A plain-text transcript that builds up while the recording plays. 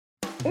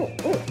Welcome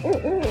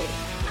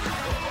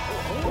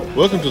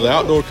to the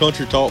Outdoor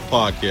Country Talk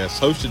Podcast,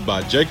 hosted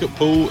by Jacob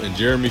Poole and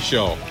Jeremy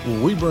Shaw. Where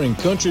we bring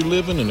country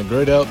living and the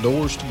great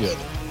outdoors together.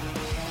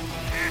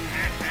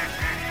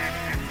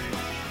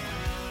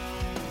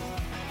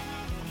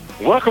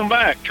 Welcome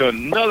back to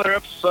another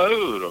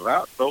episode of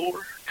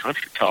Outdoor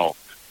Country Talk.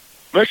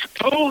 Mr.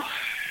 Poole?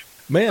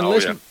 Man,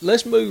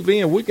 let's move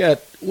in. We got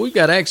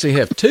to actually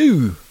have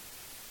two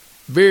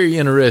very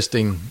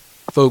interesting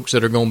folks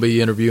that are going to be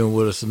interviewing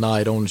with us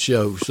tonight on the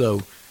show. So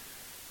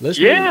let's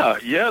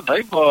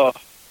they've I'm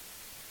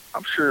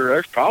sure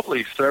there's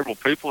probably several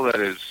people that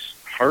has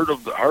heard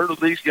of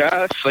these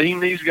guys, seen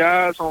these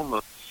guys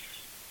on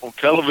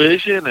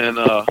television,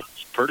 and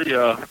pretty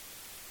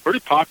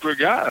popular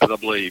guys, I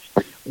believe.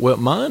 Well,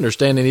 my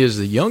understanding is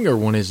the younger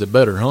one is the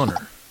better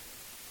hunter.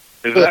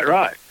 Is that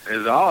right?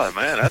 Is all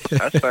man?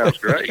 That sounds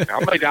great.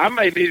 I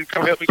may need to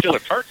come help me kill a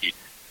turkey.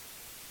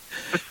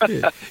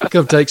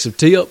 Come take some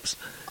tips.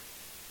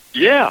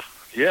 Yeah.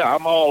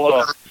 I'm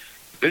all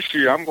this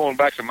year. I'm going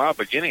back to my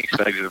beginning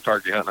stages of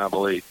turkey hunting, I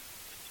believe.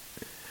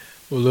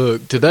 Well,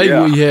 look,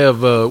 today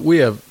we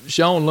have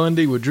Sean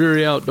Lundy with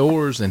Drury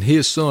Outdoors and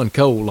his son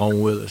Cole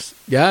on with us.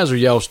 Guys, are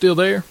y'all still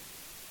there?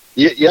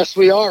 Yes,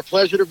 we are.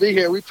 Pleasure to be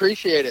here. We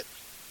appreciate it.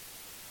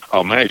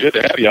 Oh man, good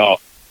to have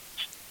y'all.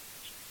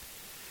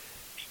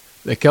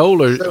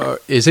 Cole,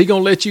 is he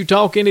going to let you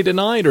talk any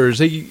tonight, or is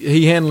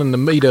he handling the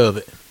meat of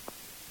it?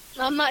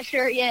 I'm not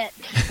sure yet.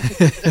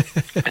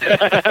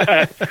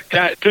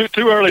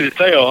 too early to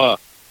tell, huh?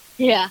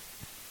 Yeah.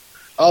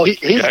 Oh,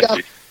 he's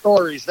got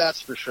stories,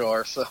 that's for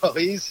sure. So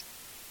he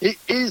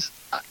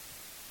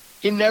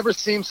never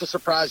seems to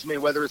surprise me,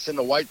 whether it's in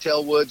the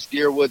whitetail woods,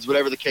 deer woods,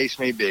 whatever the case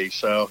may be.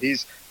 So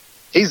he's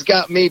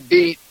got me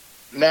beat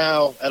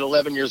now at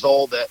 11 years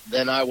old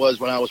than I was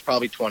when I was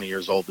probably 20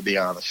 years old, to be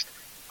honest.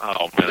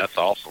 Oh man, that's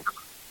awesome.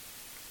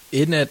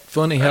 Isn't that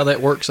funny how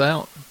that works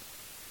out?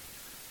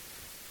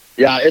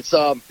 Yeah, it's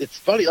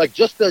funny. Like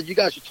you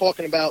guys are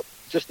talking about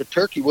just the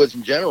turkey woods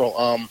in general.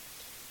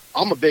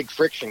 I'm a big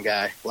friction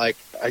guy. Like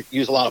I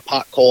use a lot of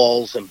pot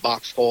calls and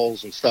box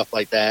calls and stuff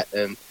like that.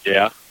 And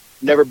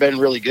never been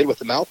really good with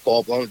the mouth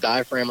call, blowing the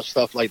diaphragm and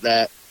stuff like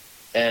that.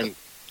 And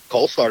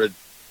Cole started,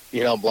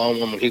 blowing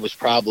one when he was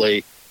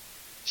probably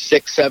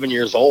 6-7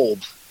 years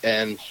old.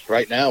 And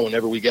right now,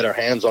 whenever we get our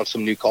hands on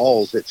some new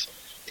calls,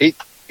 he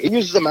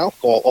uses a mouth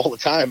call all the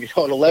time. At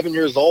 11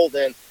 years old,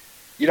 and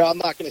I'm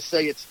not going to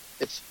say it's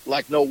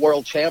like no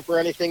world champ or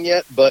anything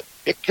yet, but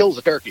it kills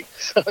a turkey.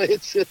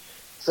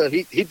 So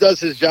he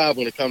does his job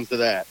when it comes to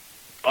that.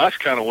 Well, that's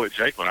kind of what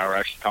Jake and I were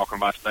actually talking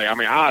about today. I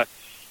mean, I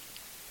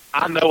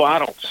know I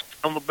don't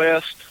sound the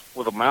best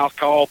with a mouth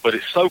call, but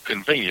it's so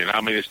convenient.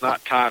 I mean, it's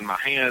not tying my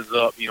hands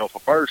up. If a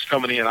bird's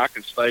coming in, I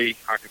can stay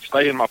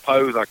in my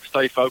pose. I can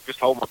stay focused,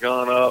 hold my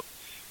gun up,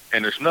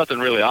 and there's nothing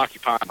really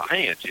occupying my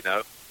hands,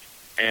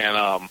 And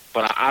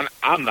but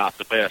I'm not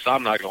the best.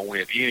 I'm not going to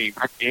win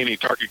any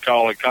turkey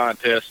calling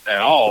contest at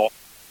all.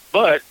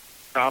 But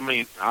I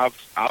mean,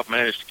 I've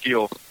managed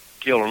to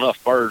kill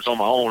enough birds on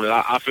my own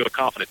that I feel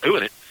confident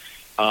doing it.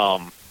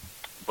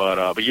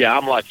 But yeah,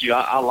 I'm like you.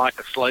 I like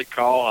a slate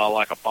call. I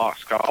like a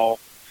box call.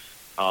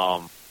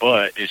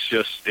 But it's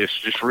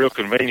just real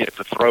convenient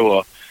to throw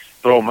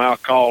a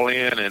mouth call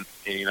in, and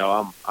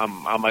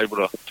I'm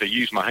able to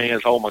use my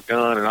hands, hold my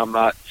gun, and I'm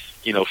not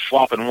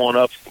swapping one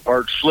up. If the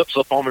bird slips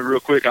up on me real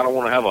quick, I don't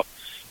want to have a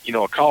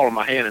call in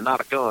my hand and not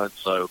a gun.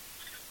 So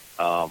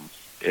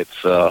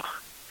it's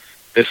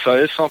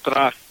something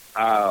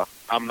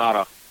I'm not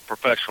a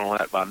professional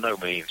at by no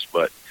means,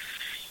 but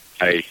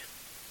hey,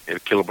 it'll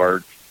kill a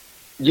bird.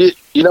 You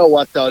know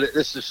what though?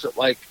 This is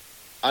like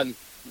I've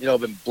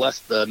been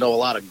blessed to know a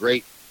lot of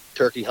great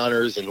turkey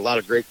hunters and a lot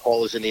of great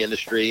callers in the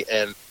industry,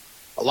 and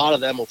a lot of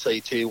them will tell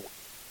you too.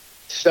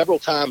 Several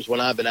times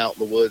when I've been out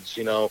in the woods,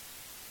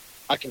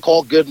 I can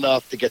call good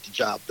enough to get the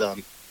job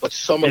done, but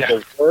some of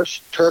the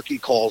worst turkey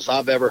calls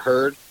I've ever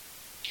heard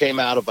came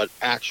out of an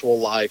actual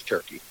live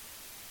turkey.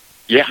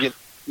 Yeah. And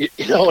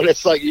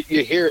it's like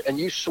you hear it and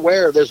you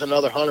swear there's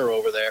another hunter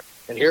over there,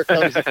 and here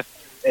comes,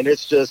 and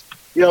it's just,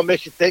 it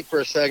makes you think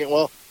for a second.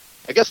 Well,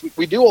 I guess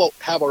we do all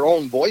have our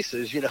own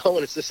voices, and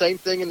it's the same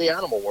thing in the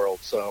animal world.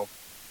 So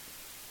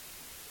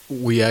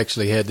we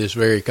actually had this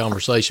very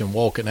conversation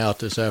walking out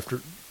this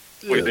afternoon,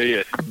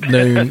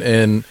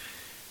 and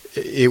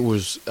it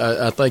was,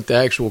 I think the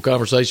actual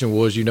conversation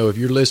was, if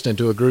you're listening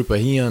to a group of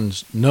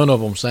hens, none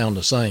of them sound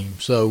the same.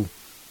 So,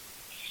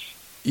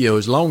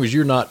 as long as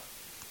you're not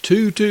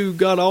too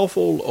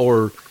god-awful,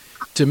 or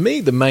to me,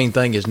 the main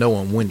thing is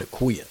knowing when to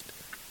quit.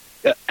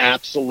 Yeah,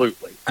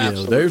 absolutely.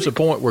 There's a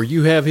point where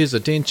you have his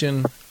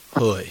attention,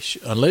 hush.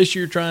 Unless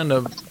you're trying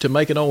to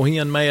make an old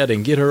hen mad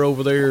and get her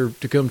over there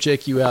to come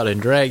check you out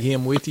and drag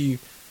him with you,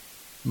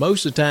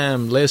 most of the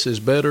time, less is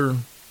better.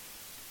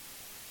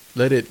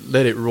 Let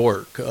it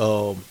work.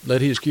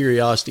 Let his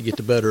curiosity get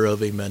the better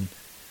of him, and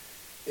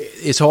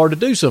it's hard to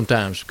do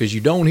sometimes because you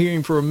don't hear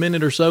him for a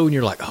minute or so, and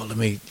you're like, oh, let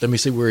me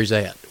see where he's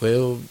at.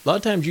 Well, a lot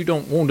of times you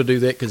don't want to do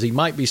that because he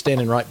might be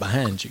standing right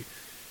behind you.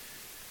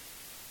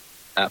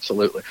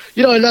 Absolutely.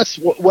 You know, and that's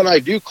when I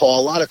do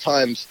call, a lot of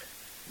times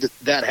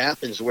that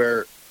happens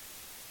where,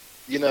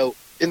 you know,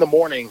 in the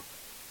morning,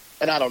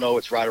 and I don't know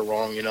it's right or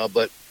wrong, you know,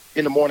 but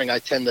in the morning I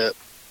tend to,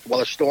 while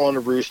they're still on the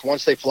roost,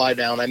 once they fly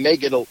down, I may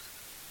get a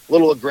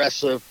little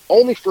aggressive,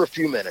 only for a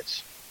few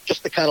minutes,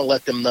 just to kind of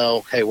let them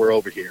know, hey, we're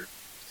over here.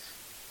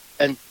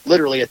 And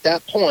literally at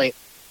that point,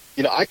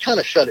 you know, I kind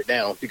of shut it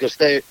down because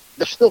they're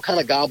still kind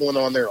of gobbling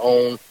on their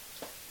own.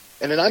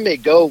 And then I may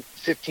go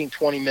 15,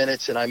 20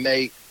 minutes, and I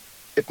may,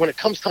 when it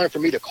comes time for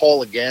me to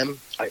call again,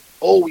 I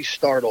always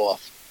start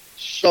off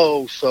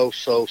so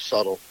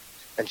subtle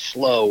and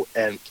slow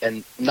and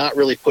not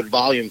really put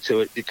volume to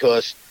it,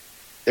 because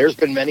there's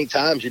been many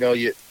times, you know,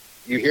 you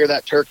hear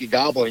that turkey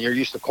gobbling, you're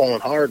used to calling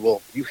hard.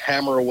 Well, you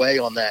hammer away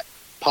on that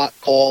pot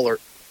call,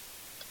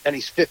 and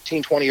he's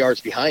 15, 20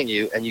 yards behind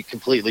you, and you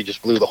completely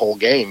just blew the whole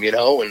game, you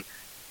know. And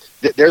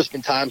there's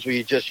been times where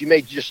you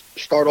may just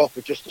start off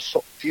with just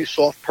a few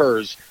soft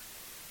purrs,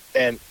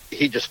 and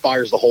he just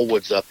fires the whole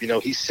woods up. You know,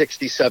 he's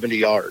 60, 70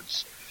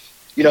 yards.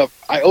 You know,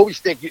 I always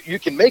think you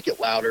can make it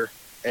louder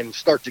and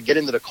start to get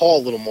into the call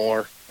a little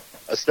more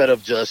instead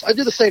of just – I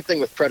do the same thing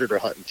with predator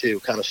hunting too,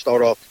 kind of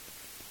start off,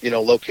 you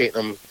know, locating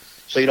them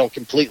so you don't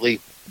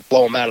completely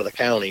blow them out of the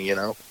county, you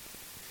know.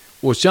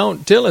 Well,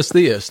 Sean, tell us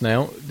this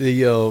now.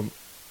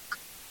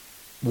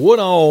 What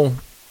all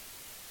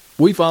 –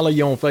 we follow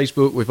you on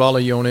Facebook. We follow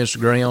you on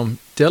Instagram.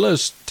 Tell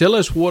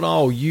us what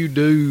all you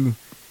do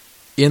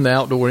in the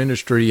outdoor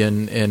industry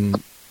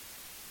and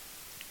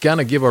kind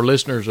of give our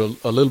listeners a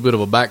little bit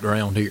of a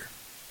background here.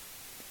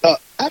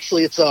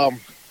 Actually, it's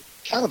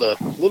kind of a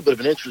little bit of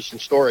an interesting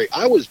story.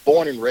 I was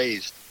born and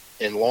raised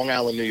in Long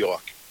Island, New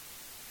York.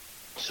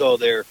 So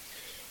there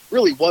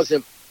really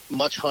wasn't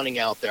much hunting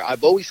out there.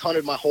 I've always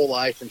hunted my whole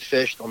life and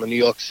fished on the New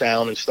York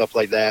Sound and stuff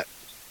like that.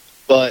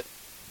 But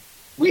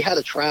we had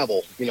to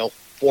travel, you know,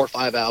 4 or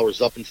 5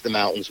 hours up into the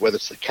mountains, whether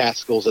it's the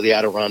Catskills or the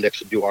Adirondacks,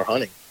 to do our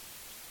hunting.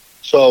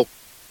 So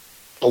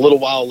a little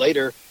while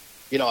later,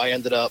 you know, I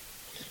ended up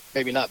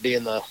maybe not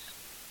being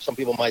some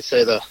people might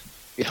say the,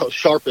 you know,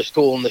 sharpest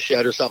tool in the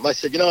shed or something. I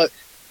said, you know what,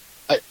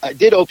 I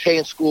did okay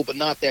in school, but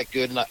not that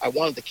good. And I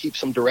wanted to keep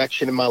some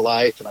direction in my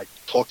life. And I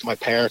talked to my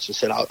parents and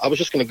said, I was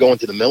just going to go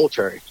into the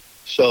military.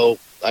 So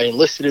I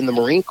enlisted in the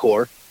Marine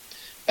Corps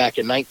back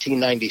in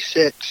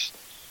 1996.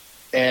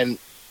 And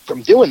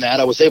from doing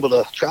that, I was able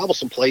to travel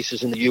some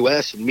places in the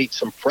U.S. and meet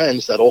some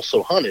friends that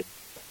also hunted.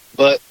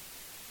 But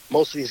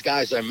most of these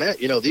guys I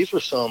met, you know, these were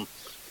some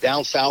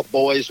down south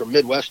boys or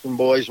Midwestern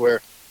boys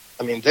where,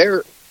 I mean,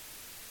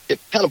 it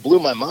kind of blew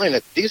my mind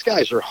that these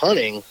guys are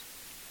hunting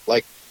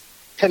like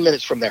 10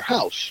 minutes from their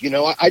house. You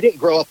know, I didn't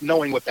grow up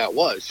knowing what that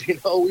was. You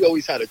know, we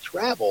always had to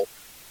travel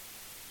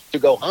to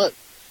go hunt.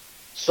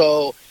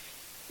 So,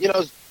 you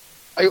know,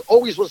 I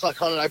always was like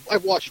hunting.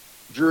 I've watched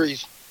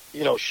Drury's,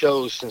 you know,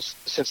 shows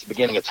since the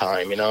beginning of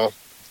time, you know,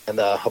 and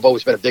I've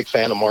always been a big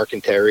fan of Mark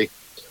and Terry.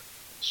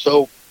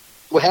 So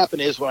what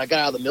happened is when I got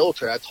out of the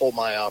military, I told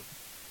my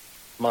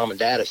mom and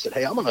dad, I said,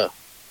 hey, I'm going to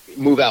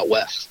move out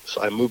west.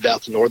 So I moved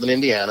out to northern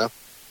Indiana,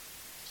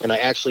 and I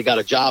actually got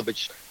a job.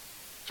 It's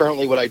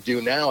currently what I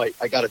do now.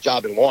 I got a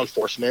job in law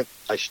enforcement.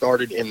 I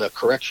started in the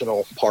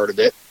correctional part of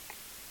it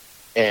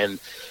and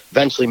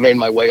eventually made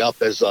my way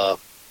up as a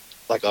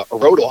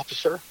road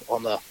officer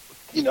on the,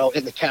 you know,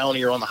 in the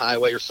county or on the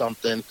highway or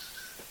something.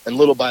 And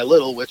little by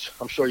little, which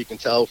I'm sure you can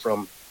tell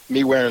from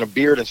me wearing a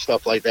beard and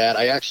stuff like that,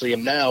 I actually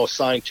am now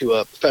assigned to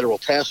a federal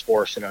task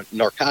force in a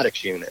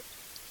narcotics unit.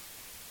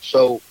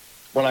 So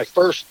when I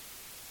first,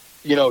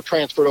 you know,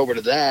 transferred over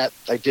to that,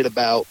 I did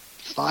about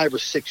 5 or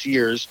 6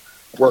 years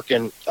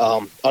working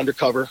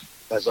undercover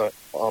as a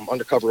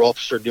undercover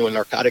officer doing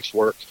narcotics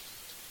work.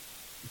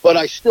 But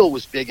I still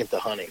was big into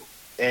hunting.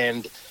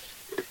 And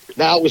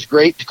now it was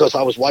great because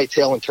I was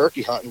whitetail and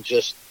turkey hunting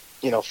just,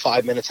 you know,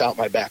 5 minutes out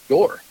my back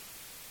door.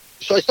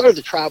 So I started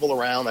to travel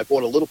around. I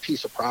bought a little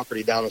piece of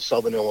property down in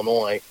southern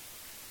Illinois,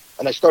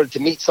 and I started to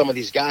meet some of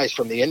these guys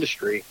from the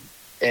industry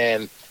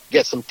and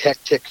get some tech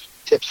tips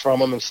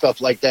from them and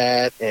stuff like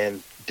that,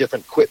 and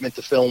different equipment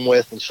to film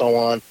with and so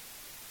on.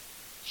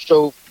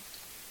 So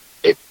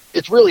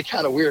it's really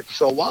kind of weird.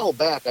 So a while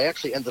back, I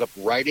actually ended up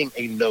writing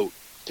a note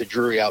to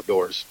Drury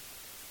Outdoors,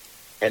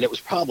 and it was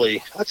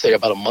probably, I'd say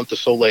about a month or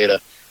so later,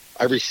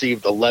 I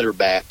received a letter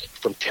back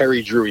from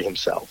Terry Drury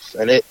himself,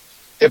 and it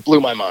blew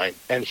my mind.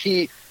 And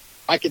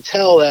I could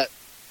tell that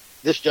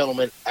this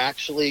gentleman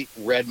actually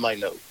read my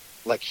note.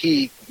 Like,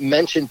 he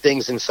mentioned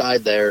things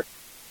inside there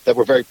that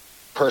were very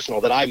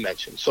personal that I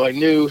mentioned. So I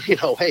knew, you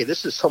know, hey,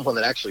 this is someone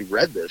that actually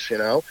read this, you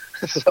know.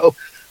 So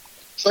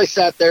I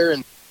sat there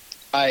and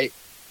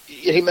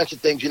he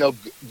mentioned things, you know,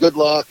 good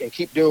luck and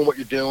keep doing what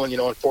you're doing. You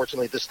know,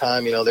 unfortunately at this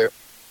time, you know,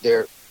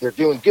 they're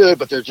doing good,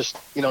 but they're just,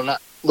 you know,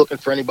 not looking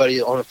for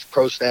anybody on a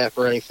pro staff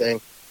or anything.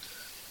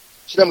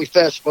 So then we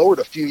fast forward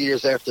a few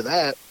years after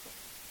that.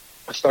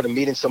 I started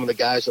meeting some of the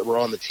guys that were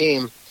on the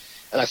team,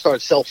 and I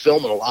started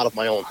self-filming a lot of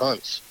my own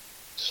hunts.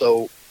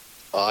 So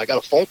I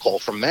got a phone call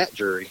from Matt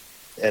Drury,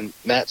 and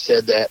Matt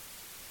said that,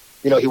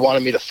 you know, he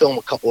wanted me to film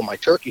a couple of my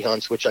turkey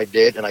hunts, which I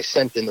did, and I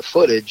sent in the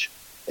footage,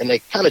 and they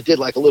kind of did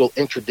like a little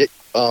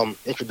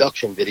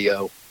introduction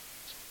video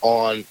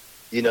on,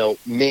 you know,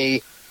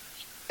 me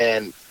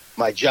and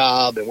my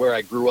job and where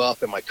I grew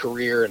up and my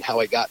career and how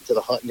I got into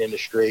the hunting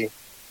industry.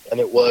 And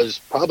it was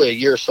probably a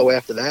year or so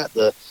after that,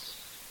 the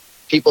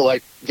people,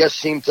 I guess,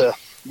 seemed to,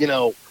 you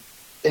know,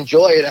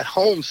 enjoy it at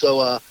home.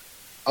 So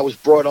I was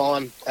brought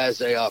on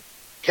as a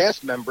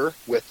cast member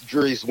with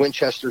Drury's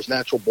Winchester's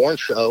Natural Born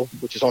Show,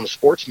 which is on the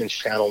Sportsman's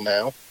Channel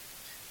now.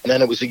 And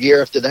then it was a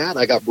year after that,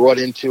 I got brought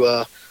into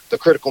the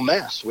Critical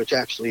Mass, which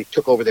actually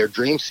took over their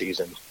Dream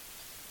season.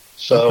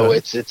 So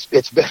it's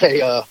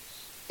been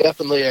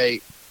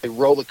definitely a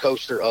roller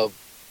coaster of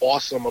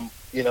awesome,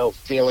 you know,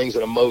 feelings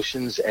and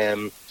emotions.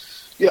 And,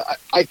 you know,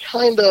 I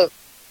kind of,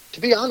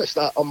 to be honest,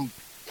 I'm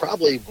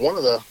probably one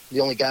of the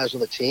only guys on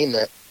the team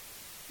that,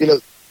 you know,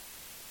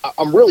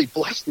 I'm really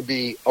blessed to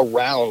be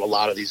around a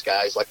lot of these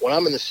guys. Like when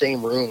I'm in the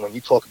same room, when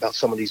you talk about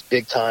some of these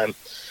big time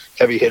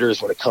heavy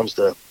hitters, when it comes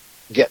to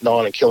getting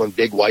on and killing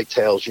big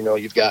whitetails, you know,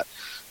 you've got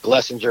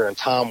Glessinger and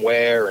Tom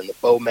Ware and the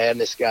Bow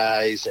Madness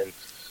guys and,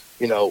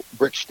 you know,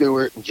 Brick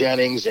Stewart and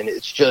Jennings. And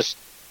it's just,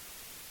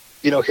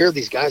 you know, here are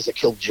these guys that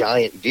kill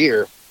giant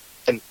deer.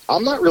 And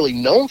I'm not really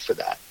known for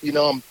that. You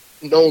know, I'm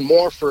known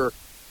more for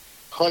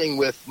hunting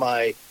with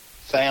my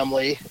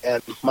family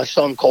and my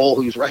son Cole,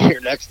 who's right here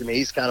next to me.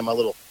 He's kind of my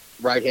little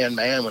right-hand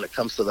man when it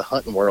comes to the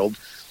hunting world.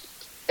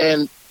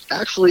 And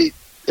actually,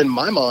 in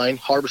my mind,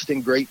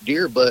 harvesting great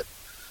deer, but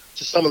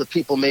to some of the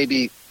people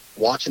maybe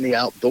watching the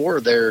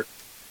outdoor, they're,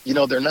 you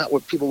know, they're not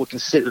what people would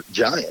consider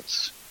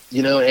giants,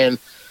 you know, and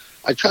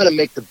I try to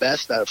make the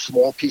best out of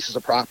small pieces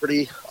of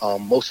property.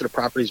 Most of the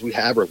properties we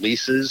have are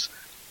leases.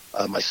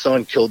 My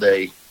son killed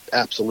a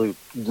absolute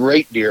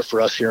great deer for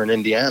us here in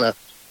Indiana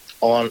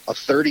on a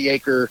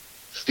 30-acre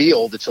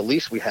field. It's a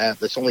lease we have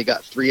that's only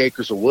got 3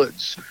 acres of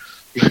woods.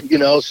 You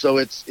know, so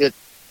it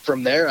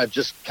from there, I've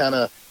just kind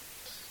of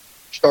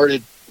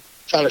started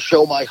trying to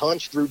show my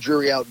hunch through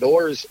Drury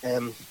Outdoors.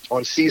 And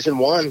on season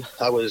 1,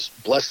 I was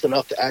blessed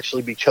enough to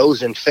actually be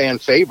chosen fan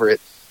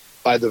favorite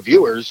by the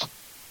viewers.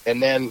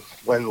 And then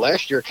when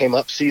last year came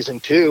up,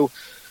 season 2,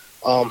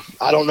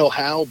 I don't know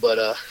how,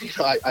 but, you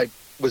know, I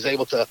was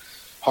able to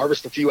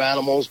harvest a few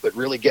animals, but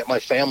really get my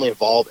family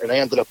involved. And I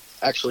ended up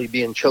actually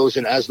being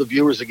chosen as the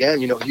viewers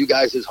again, you know, you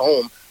guys is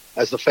home,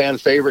 as the fan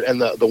favorite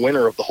and the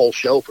winner of the whole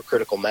show for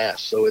Critical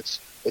Mass. So it's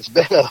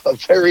been a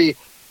very,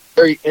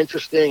 very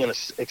interesting and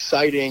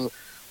exciting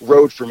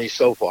road for me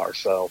so far.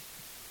 So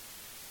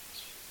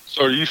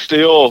are you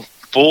still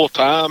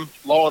full-time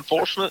law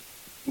enforcement?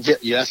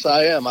 Yes,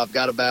 I am. I've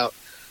got about,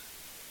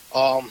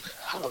 I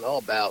don't know,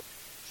 about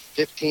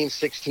 15,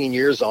 16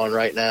 years on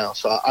right now.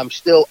 So I'm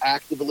still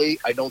actively,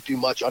 I don't do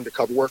much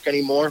undercover work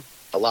anymore.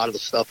 A lot of the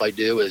stuff I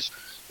do is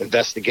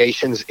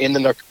investigations in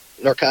the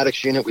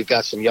narcotics unit. We've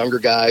got some younger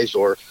guys,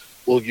 or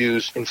we'll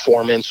use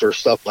informants or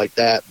stuff like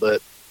that.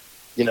 But,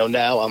 you know,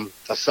 now I'm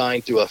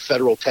assigned to a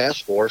federal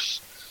task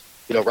force,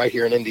 you know, right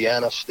here in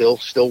Indiana, still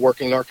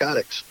working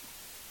narcotics.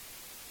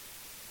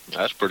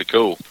 That's pretty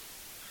cool.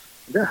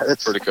 Yeah,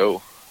 that's pretty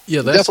cool.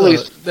 Yeah, that's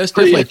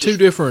definitely two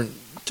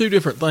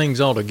different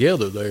things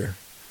altogether there.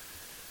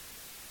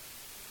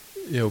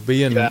 You know,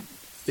 being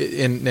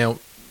and now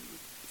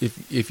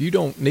if you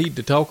don't need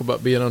to talk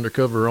about being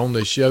undercover on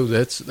this show,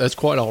 that's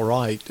quite all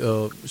right.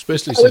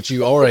 Especially since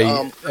you are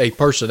a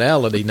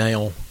personality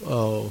now.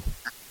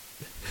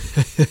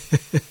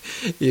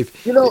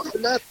 If you know,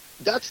 and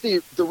that's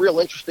the real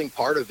interesting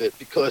part of it,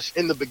 because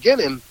in the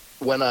beginning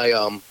when I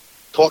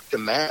talked to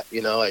Matt,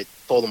 you know, I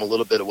told him a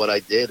little bit of what I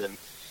did, and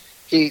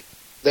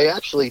they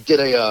actually did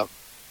a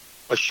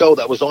show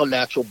that was on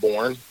Natural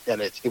Born,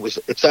 and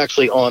it's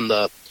actually on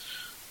the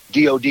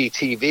DOD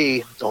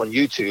TV on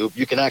YouTube.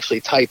 You can actually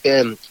type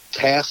in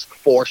Task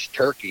Force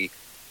Turkey,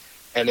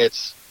 and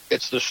it's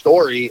the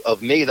story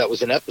of me. That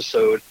was an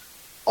episode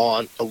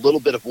on a little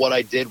bit of what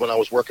I did when I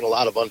was working a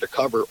lot of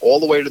undercover, all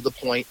the way to the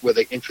point where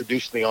they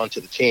introduced me onto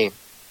the team.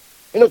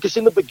 You know, because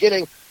in the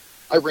beginning,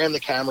 I ran the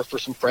camera for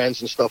some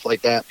friends and stuff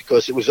like that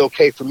because it was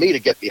okay for me to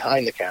get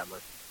behind the camera.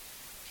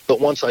 But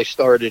once I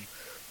started,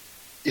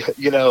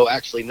 you know,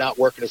 actually not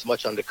working as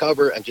much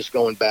undercover and just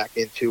going back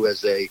into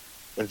as a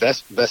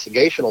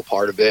investigational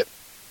part of it,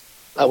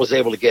 I was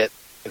able to get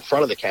in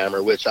front of the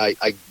camera, which I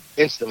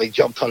instantly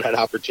jumped on that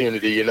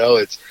opportunity, you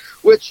know,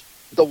 which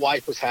the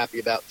wife was happy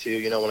about too.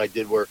 You know, when I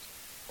did work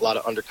a lot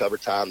of undercover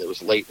time, there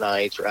was late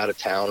nights or out of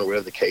town or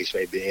whatever the case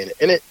may be. And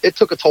it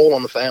took a toll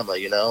on the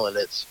family, you know,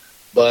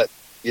 but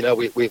you know,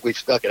 we've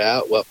stuck it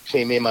out. Well,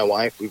 between me and my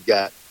wife, we've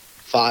got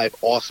 5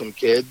 awesome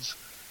kids,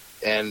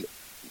 and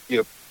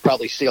you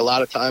probably see a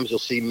lot of times you'll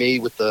see me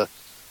with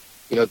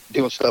you know,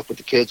 doing stuff with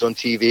the kids on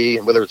TV,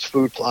 and whether it's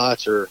food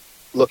plots or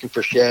looking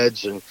for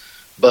sheds.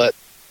 But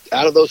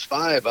out of those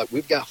 5,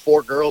 we've got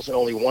 4 girls and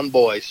only 1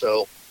 boy.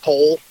 So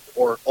Cole,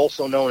 or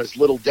also known as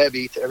Little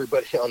Debbie to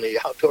everybody on the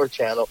Outdoor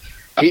Channel,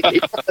 he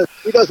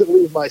doesn't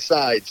leave my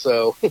side.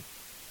 So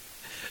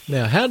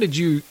now,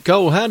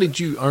 Cole, how did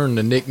you earn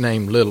the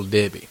nickname Little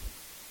Debbie?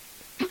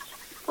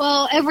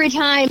 Well, every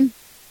time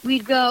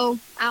we'd go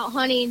out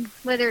hunting,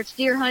 whether it's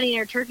deer hunting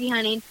or turkey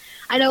hunting,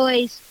 I'd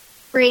always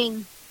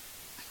bring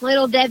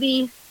Little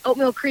Debbie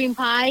oatmeal cream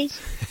pies,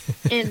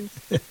 and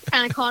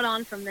kind of caught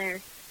on from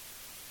there.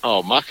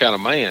 Oh, my kind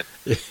of man.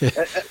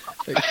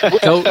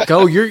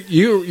 Cole,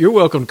 you're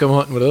welcome to come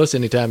hunting with us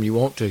anytime you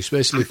want to,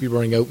 especially if you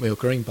bring oatmeal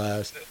cream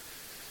pies.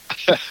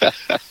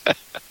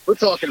 We're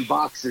talking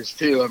boxes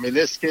too. I mean,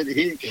 this kid,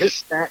 his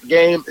snack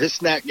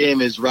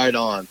game is right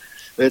on.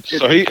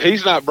 So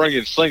he's not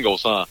bringing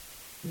singles, huh?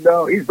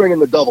 No, he's bringing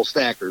the double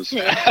stackers.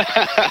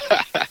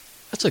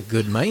 That's a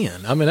good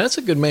man. I mean, that's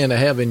a good man to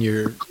have in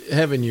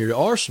your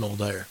arsenal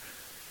there.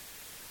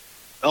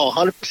 Oh,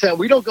 100%.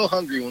 We don't go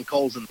hungry when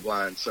Cole's in the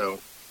blind, so.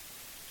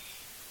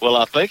 Well,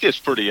 I think it's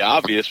pretty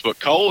obvious, but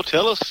Cole,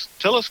 tell us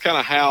kind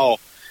of how,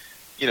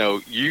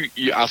 you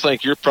I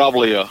think you're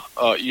probably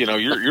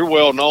you're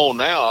well known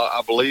now,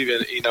 I believe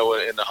in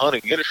the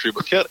hunting industry,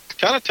 but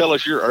kind of tell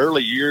us your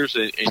early years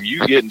and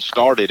you getting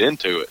started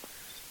into it.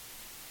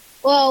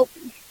 Well,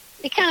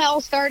 it kind of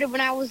all started when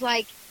I was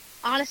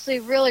honestly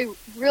really,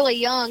 really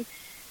young.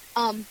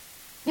 I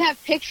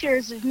have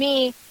pictures of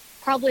me,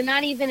 probably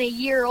not even a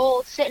year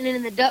old, sitting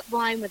in the duck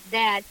blind with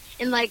Dad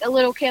in a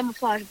little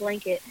camouflage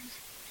blanket.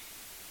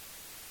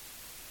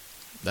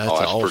 That's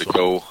awesome. Pretty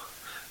cool.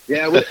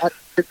 Yeah,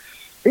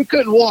 he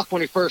couldn't walk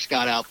when he first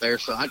got out there,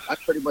 so I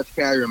pretty much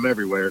carry him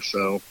everywhere.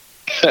 So.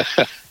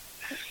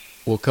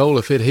 Well, Cole,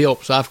 if it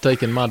helps, I've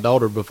taken my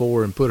daughter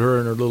before and put her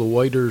in her little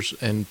waders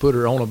and put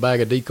her on a bag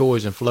of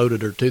decoys and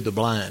floated her to the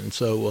blind.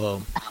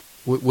 So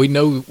we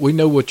know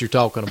what you're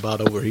talking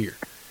about over here.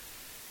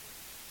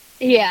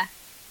 Yeah.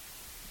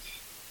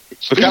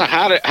 So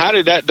kind of how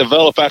did that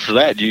develop after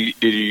that?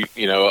 You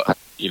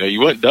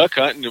went duck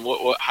hunting,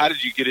 and how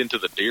did you get into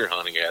the deer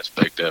hunting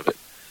aspect of it?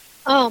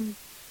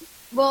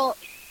 Well,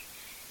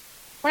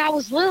 when I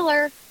was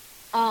littler,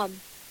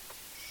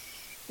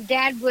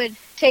 Dad would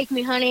take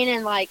me hunting,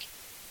 and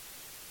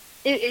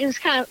it was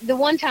kind of the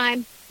one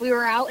time we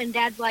were out, and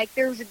Dad's like,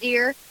 there was a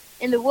deer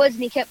in the woods,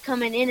 and he kept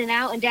coming in and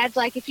out, and Dad's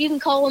like, if you can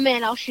call him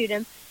in, I'll shoot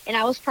him. And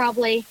I was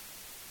probably,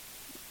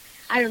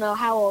 I don't know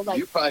how old.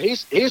 He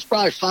was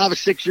probably 5 or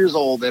 6 years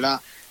old, and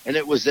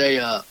it was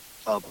a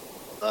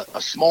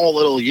small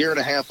little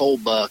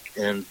 1.5-year-old buck,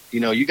 and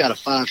you got a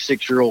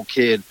 5-6-year-old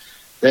kid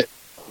that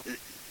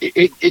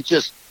it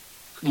just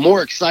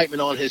more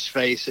excitement on his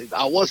face.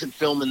 I wasn't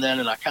filming then,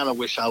 and I kind of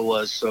wish I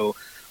was. So,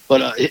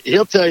 but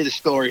he'll tell you the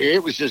story.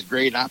 It was just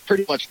great. And I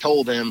pretty much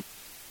told him,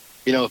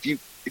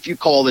 if you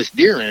call this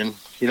deer in,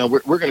 we're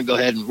going to go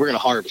ahead and we're going to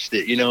harvest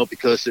it,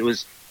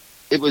 because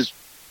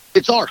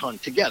it's our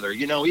hunt together,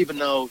 even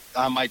though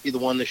I might be the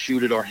one to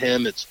shoot it or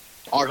him, it's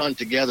our hunt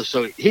together.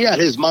 So he had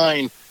his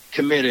mind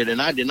committed,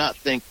 and I did not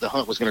think the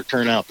hunt was going to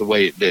turn out the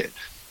way it did.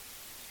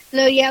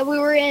 No, yeah, we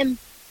were in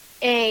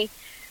a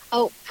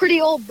pretty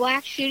old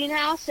black shooting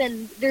house,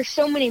 and there's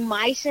so many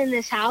mice in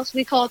this house.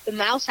 We call it the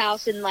mouse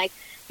house, and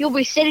you'll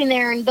be sitting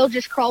there and they'll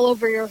just crawl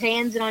over your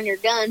hands and on your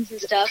guns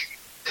and stuff.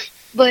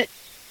 But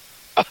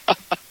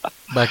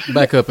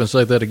back up and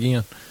say that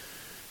again.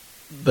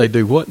 They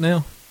do what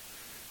now?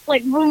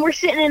 When we're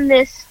sitting in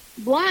this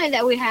blind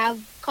that we have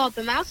called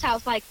the mouse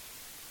house,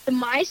 the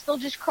mice, they'll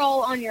just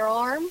crawl on your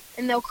arm,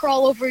 and they'll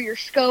crawl over your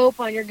scope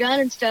on your gun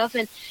and stuff,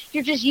 and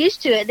you're just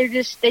used to it. They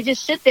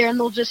just sit there and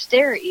they'll just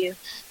stare at you.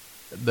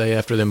 They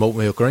after them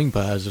oatmeal cream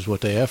pies is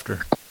what they after.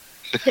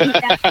 They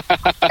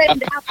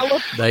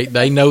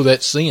know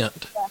that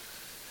scent. Yeah.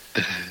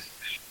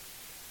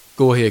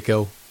 Go ahead,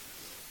 Cole.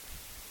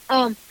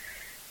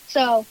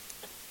 So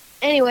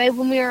anyway,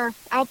 when we were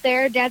out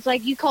there, Dad's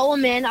like, you call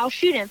him in, I'll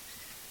shoot him.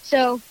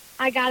 So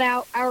I got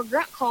out our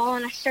grunt call,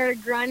 and I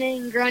started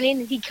grunting,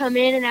 and he'd come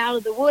in and out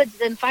of the woods.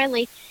 Then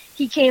finally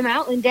he came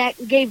out, and Dad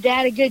gave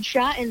Dad a good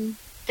shot, and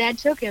Dad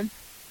took him.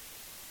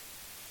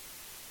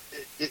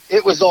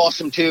 It was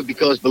awesome too,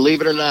 because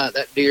believe it or not,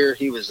 that deer,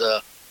 he was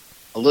had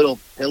a little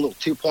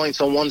 2 points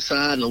on one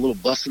side and a little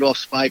busted off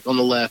spike on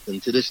the left.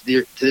 And to this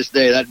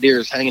day, that deer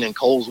is hanging in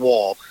Cole's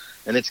wall,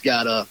 and it's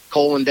got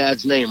Cole and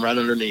Dad's name right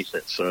underneath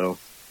it. So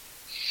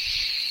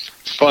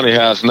it's funny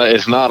how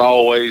it's not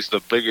always the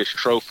biggest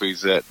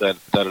trophies that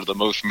are the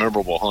most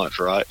memorable hunts,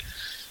 right?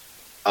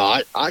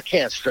 I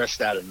can't stress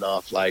that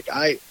enough.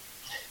 That's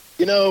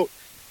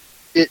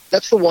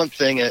the one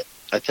thing that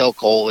I tell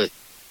Cole.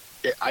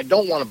 I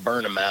don't want to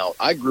burn him out.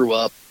 I grew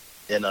up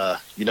in there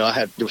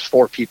was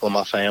 4 people in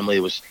my family.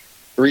 It was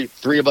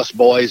three of us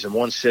boys and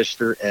 1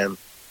 sister, and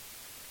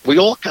we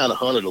all kind of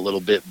hunted a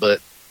little bit, but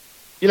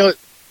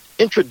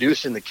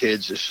introducing the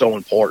kids is so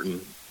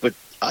important. But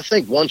I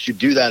think once you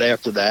do that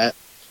after that,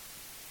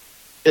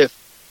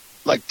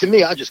 to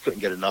me, I just couldn't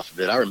get enough of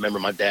it. I remember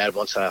my dad,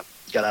 once I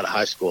got out of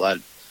high school,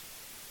 I'd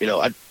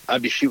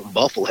be shooting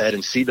bufflehead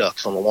and sea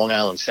ducks on the Long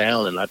Island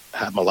Sound, and I'd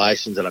have my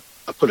license, and I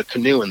put a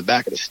canoe in the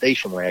back of the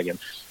station wagon.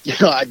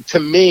 To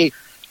me,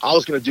 I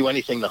was going to do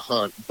anything to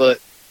hunt, but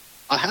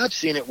I have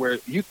seen it where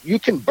you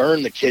can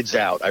burn the kids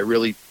out. I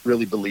really,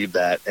 really believe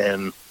that.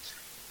 And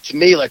to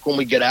me, when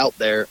we get out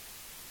there,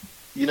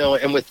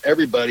 and with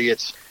everybody, I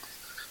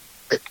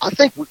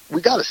think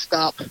we got to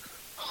stop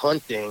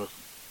hunting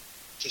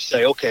to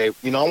say, okay, I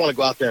want to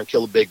go out there and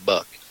kill a big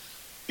buck,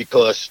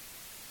 because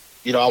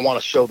I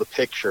want to show the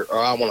picture or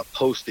I want to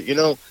post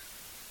it.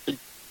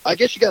 I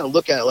guess you got to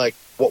look at it like,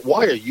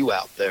 why are you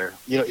out there?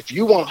 If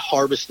you want to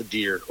harvest a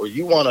deer or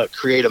you want to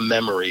create a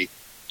memory,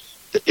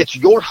 it's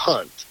your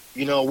hunt.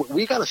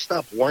 We got to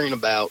stop worrying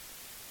about,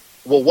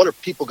 well, what are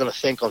people going to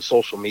think on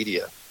social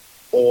media?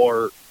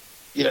 Or,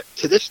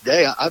 to this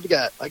day, I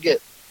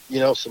get,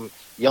 some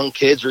young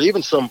kids or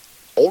even some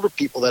older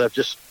people that have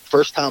just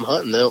first time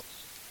hunting.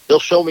 They'll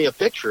show me a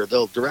picture.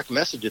 They'll direct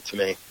message it to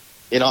me.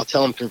 I'll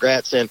tell them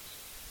congrats. And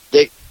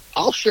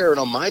I'll share it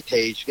on my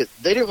page.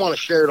 They didn't want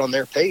to share it on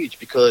their page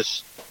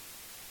because,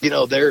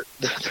 they're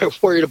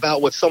worried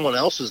about what someone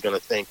else is going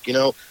to think.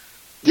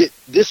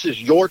 This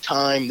is your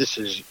time. This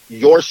is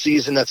your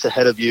season that's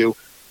ahead of you.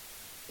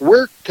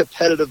 We're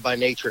competitive by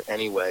nature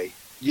anyway.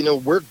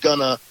 We're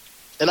gonna,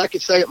 and I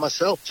could say it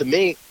myself, to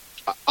me,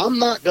 I'm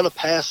not going to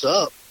pass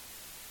up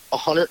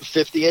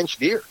 150-inch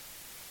deer.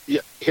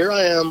 Here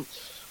I am,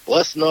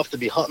 blessed enough to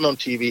be hunting on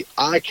TV.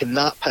 I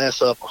cannot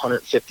pass up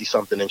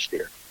 150-something-inch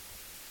deer.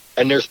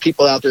 And there's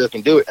people out there that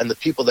can do it, and the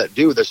people that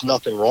do, there's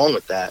nothing wrong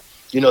with that.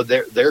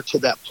 They're to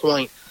that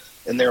point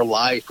in their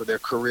life or their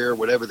career,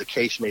 whatever the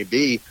case may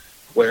be,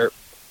 where,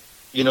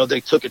 they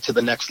took it to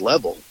the next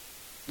level.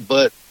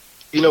 But,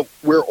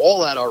 we're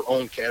all at our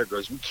own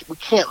categories. We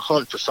can't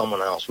hunt for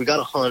someone else. We got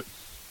to hunt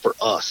for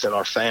us and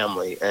our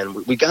family,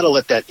 and we got to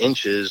let that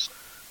inches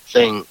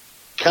thing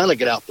kind of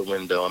get out the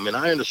window. I mean,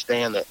 I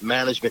understand that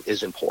management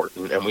is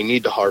important, and we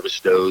need to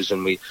harvest those,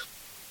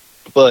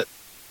 but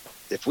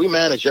if we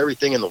manage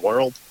everything in the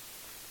world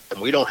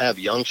and we don't have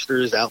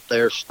youngsters out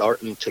there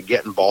starting to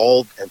get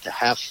involved and to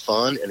have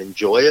fun and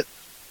enjoy it,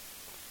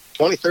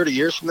 20, 30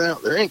 years from now,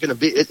 there ain't going to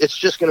be, it's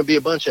just going to be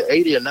a bunch of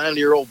 80 and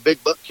 90-year-old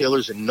big buck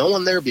killers and no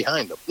one there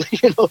behind them.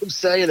 You know what I'm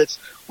saying?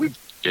 We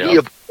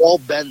have all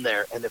been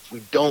there. And if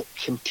we don't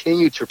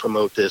continue to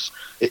promote this,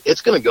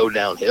 it's going to go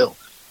downhill,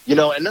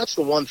 and that's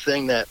the one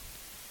thing that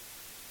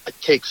I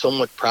take so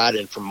much pride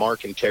in from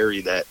Mark and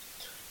Terry that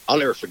I'll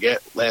never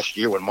forget last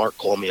year when Mark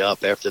called me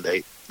up after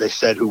they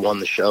said who won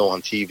the show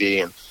on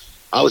TV, and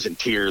I was in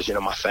tears.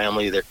 My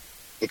family, they're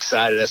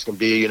excited as can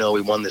be.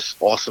 We won this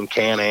awesome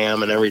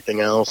Can-Am and everything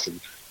else. And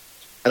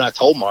I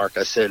told Mark,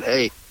 I said,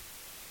 hey,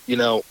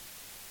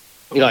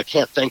 I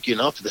can't thank you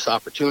enough for this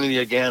opportunity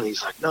again.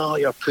 He's like, no, I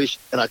appreciate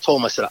it. And I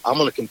told him, I said, I'm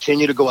going to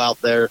continue to go out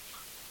there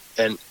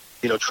and,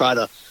 try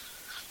to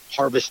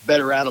harvest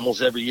better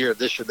animals every year,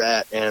 this or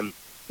that. And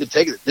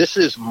this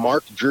is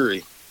Mark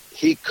Drury.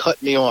 He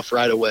cut me off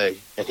right away.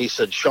 And he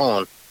said,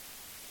 Sean,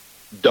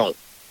 don't.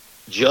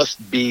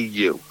 Just be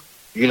you.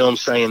 You know what I'm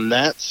saying?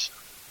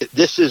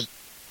 This is,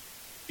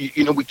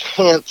 we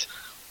can't,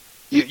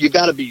 you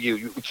got to be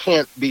you. We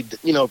can't be,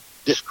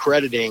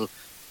 discrediting,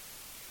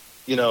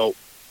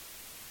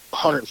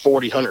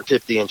 140,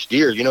 150-inch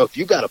deer. If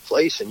you got a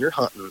place and you're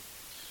hunting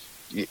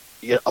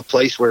a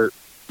place where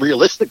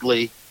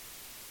realistically,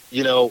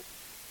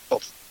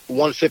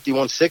 150,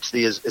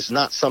 160 is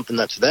not something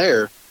that's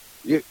there,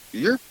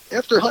 you're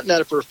after hunting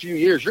at it for a few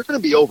years, you're going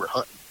to be over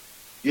hunting.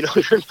 You're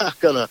not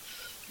going to,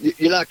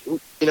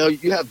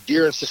 you have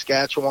deer in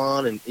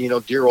Saskatchewan and,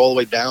 deer all the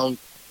way down,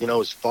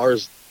 as far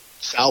as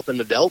south in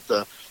the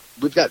Delta.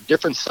 We've got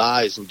different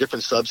size and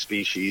different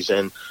subspecies,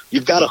 and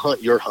you've got to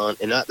hunt your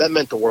hunt. And that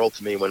meant the world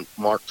to me when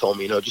Mark told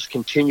me, just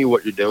continue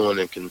what you're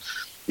doing and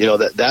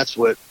that's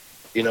what,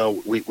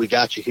 we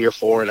got you here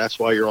for, and that's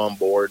why you're on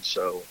board.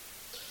 So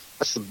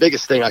that's the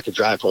biggest thing I could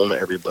drive home to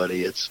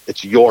everybody.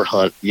 It's your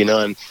hunt,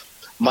 and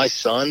my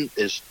son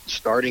is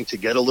starting to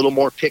get a little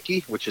more picky,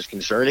 which is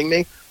concerning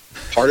me.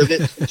 Part of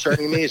it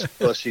concerning me is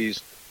because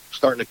he's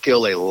starting to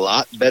kill a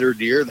lot better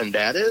deer than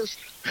Dad is.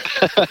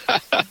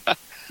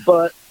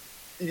 But,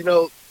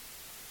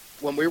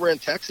 when we were in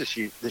Texas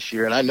this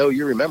year, and I know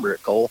you remember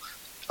it, Cole,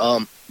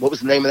 what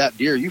was the name of that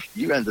deer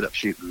you ended up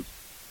shooting?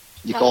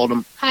 You called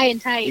him High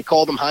and Tight. You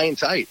called him High and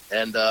Tight.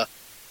 And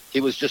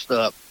he was just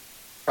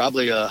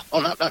probably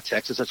not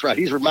Texas. That's right.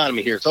 He's reminding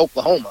me here. It's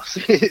Oklahoma.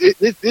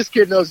 This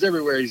kid knows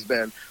everywhere he's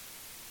been.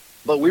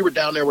 But we were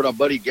down there with our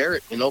buddy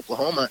Garrett in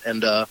Oklahoma,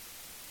 and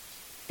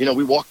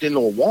we walked into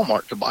a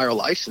Walmart to buy our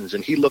license,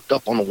 and he looked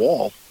up on the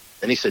wall,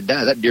 and he said,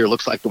 Dad, that deer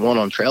looks like the one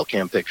on trail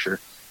cam picture.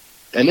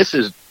 And this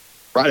is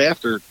right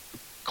after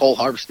Cole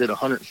harvested a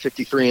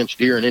 153-inch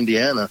deer in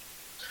Indiana.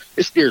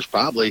 This deer's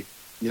probably,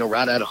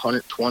 right at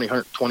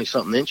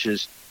 120-something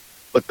inches,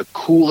 but the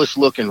coolest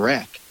looking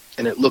rack.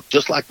 And it looked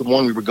just like the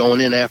one we were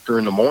going in after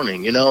in the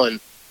morning, and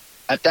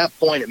at that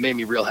point it made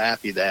me real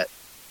happy that,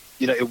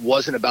 it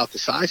wasn't about the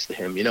size to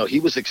him. He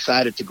was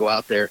excited to go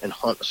out there and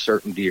hunt a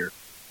certain deer,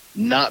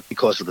 not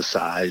because of the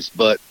size,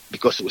 but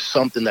because it was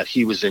something that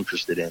he was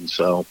interested in.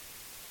 So,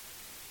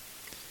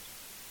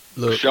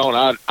 look,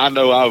 Sean, I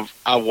know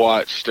I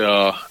watched,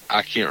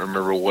 I can't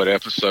remember what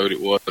episode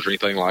it was or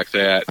anything like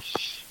that,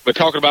 but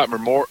talking about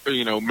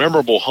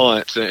memorable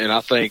hunts, and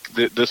I think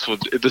that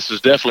this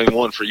is definitely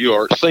one for you,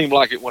 or it seemed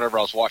like it whenever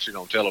I was watching it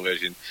on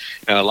television,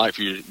 and I'd like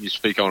for you to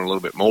speak on it a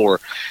little bit more.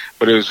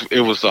 But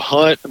it was the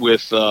hunt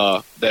with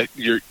that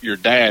your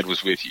dad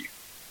was with you.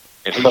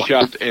 and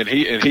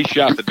he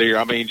shot the deer.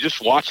 I mean,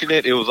 just watching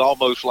it, it was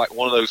almost like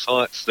one of those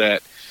hunts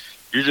that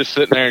you're just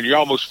sitting there and you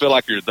almost feel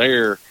like you're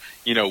there,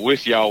 you know,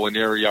 with y'all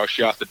whenever y'all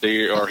shot the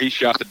deer or he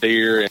shot the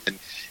deer, and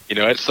you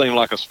know, it seemed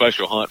like a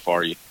special hunt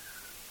for you.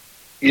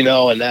 You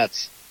know, and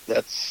that's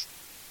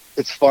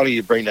it's funny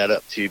you bring that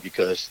up too,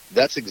 because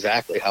that's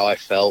exactly how I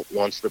felt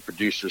once the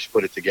producers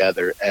put it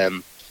together.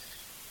 And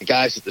the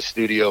guys at the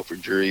studio for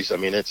Juries, I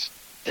mean,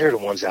 they're the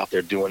ones out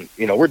there doing,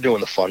 you know, we're doing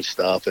the fun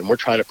stuff and we're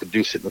trying to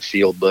produce it in the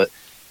field. But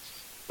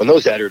when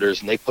those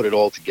editors and they put it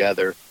all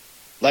together,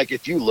 like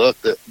if you look,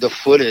 the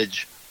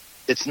footage,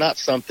 it's not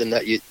something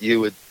that you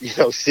would, you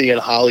know, see in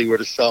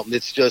Hollywood or something.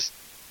 It's just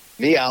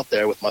me out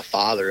there with my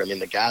father. I mean,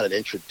 the guy that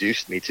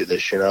introduced me to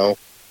this, you know,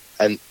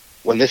 and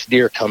when this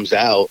deer comes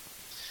out,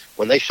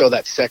 when they show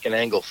that second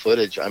angle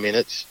footage, I mean,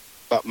 it's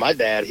my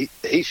dad,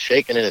 he's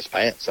shaking in his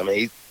pants. I mean,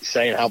 he's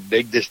saying how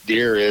big this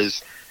deer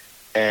is.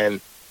 And,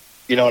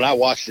 you know, and I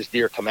watched this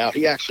deer come out.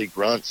 He actually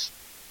grunts,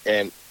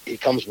 and he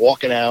comes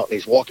walking out, and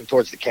he's walking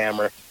towards the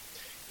camera.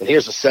 And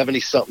here's a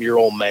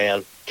 70-something-year-old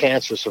man,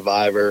 cancer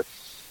survivor,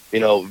 you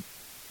know,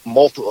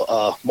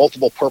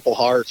 multiple Purple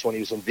Hearts when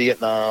he was in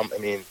Vietnam. I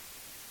mean,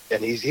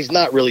 and he's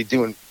not really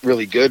doing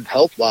really good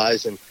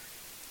health-wise. And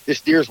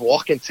this deer's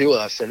walking to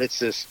us, and it's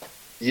this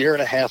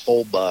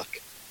 1.5-year-old buck,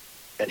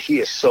 and he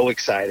is so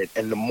excited.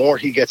 And the more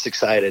he gets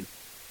excited,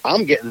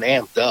 I'm getting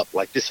amped up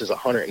like this is a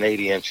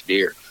 180-inch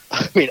deer.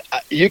 I mean,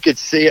 you could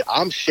see it.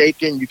 I'm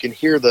shaking. You can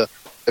hear the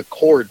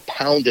cord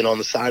pounding on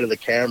the side of the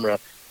camera.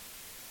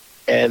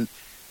 And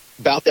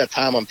about that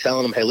time, I'm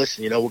telling him, hey,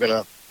 listen, you know, we're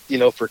going to, you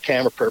know, for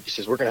camera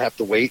purposes, we're going to have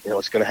to wait. You know,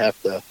 it's going to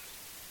have to,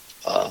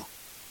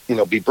 you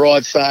know, be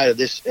broadside of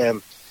this.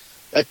 And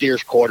that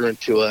deer's quartering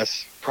to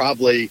us,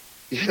 probably,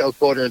 you know,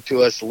 quartering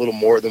to us a little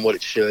more than what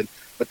it should.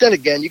 But then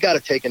again, you got to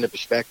take into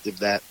perspective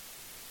that,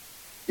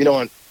 you know,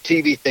 on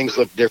TV, things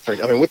look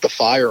different. I mean, with the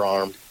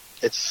firearm,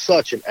 it's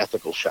such an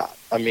ethical shot.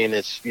 I mean,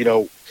 it's, you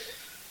know,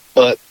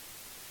 but,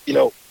 you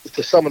know,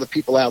 to some of the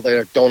people out there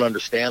that don't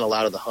understand a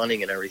lot of the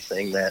hunting and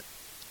everything, that,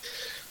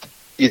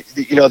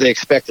 you know, they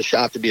expect the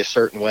shot to be a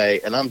certain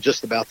way. And I'm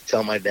just about to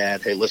tell my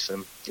dad, hey,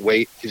 listen,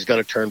 wait, he's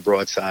going to turn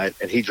broadside.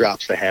 And he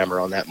drops the hammer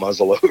on that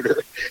muzzle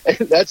loader. And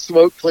that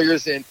smoke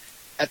clears in.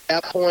 At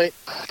that point,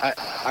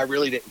 I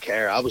really didn't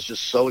care. I was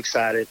just so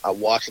excited. I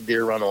watched the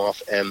deer run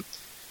off. And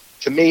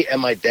to me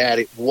and my dad,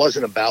 it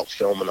wasn't about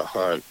filming a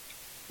hunt.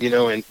 You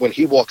know, and when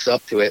he walks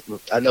up to it, and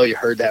I know you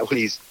heard that when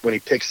he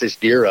picks this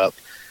deer up,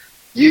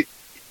 the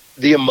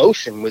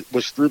emotion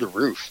was through the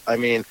roof. I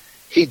mean,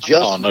 he just...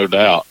 Oh, no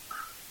doubt.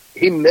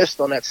 He missed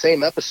on that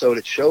same episode.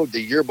 It showed the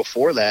year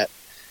before that.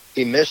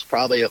 He missed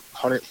probably a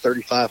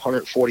 135,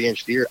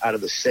 140-inch deer out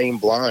of the same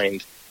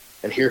blind.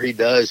 And here he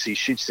does. He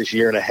shoots this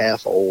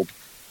 1.5-year-old,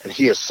 and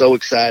he is so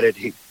excited.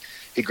 He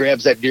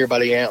grabs that deer by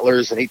the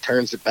antlers, and he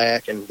turns it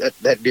back, and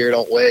that deer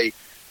don't weigh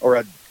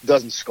or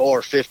doesn't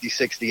score 50,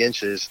 60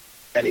 inches.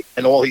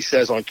 And all he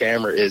says on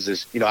camera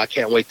is, you know, I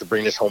can't wait to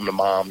bring this home to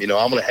Mom. You know,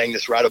 I'm going to hang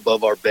this right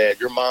above our bed.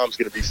 Your mom's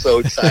going to be so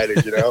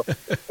excited, you know.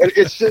 And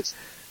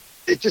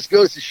it just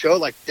goes to show,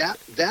 like,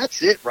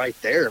 that's it right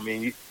there. I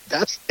mean,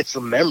 it's a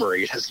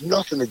memory. It has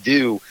nothing to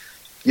do,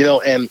 you know.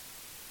 And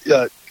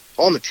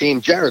on the team,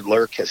 Jared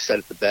Lurk has said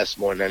it the best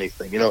more than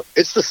anything. You know,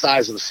 it's the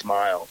size of the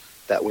smile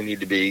that we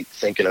need to be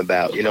thinking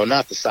about, you know,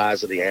 not the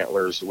size of the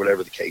antlers or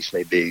whatever the case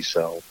may be.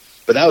 So,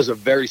 but that was a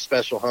very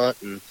special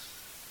hunt, and,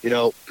 you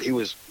know, he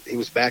was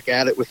back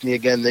at it with me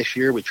again this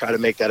year. We try to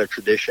make that a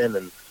tradition,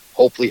 and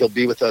hopefully he'll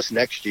be with us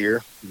next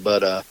year.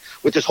 But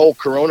with this whole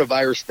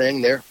coronavirus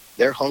thing,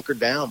 they're hunkered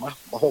down. My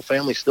whole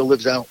family still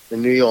lives out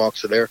in New York,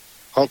 so they're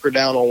hunkered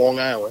down on Long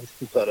Island.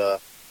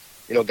 But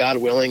you know, God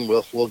willing,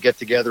 we'll get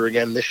together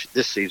again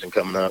this season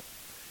coming up.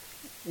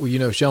 Well, you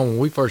know, Sean, when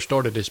we first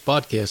started this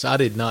podcast, I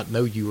did not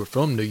know you were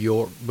from New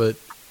York, but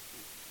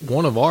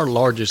one of our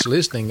largest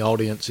listening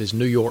audience is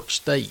New York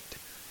State,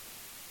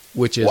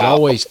 which has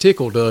always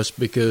tickled us,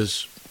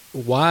 because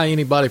why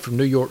anybody from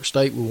New York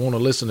State would want to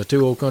listen to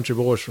two old country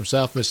boys from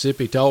South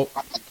Mississippi talk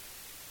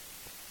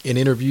and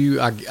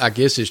interview, I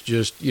guess it's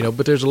just, you know,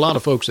 but there's a lot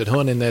of folks that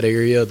hunt in that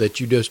area that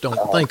you just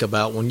don't think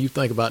about. When you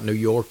think about New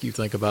York, you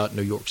think about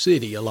New York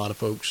City. A lot of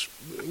folks,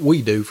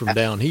 we do, from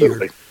down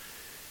here.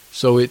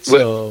 So it's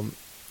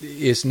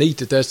neat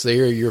that that's the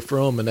area you're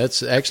from, and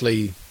that's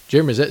actually,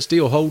 Jeremy, is that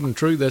still holding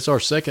true? That's our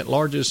second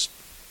largest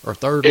or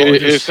third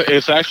largest?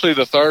 It's actually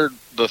the third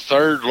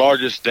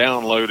largest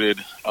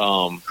downloaded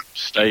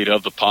state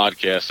of the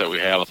podcast that we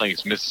have. I think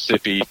it's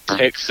Mississippi,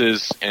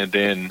 Texas, and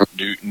then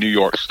New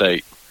York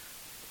State.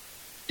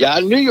 Yeah,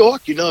 New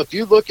York, you know, if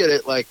you look at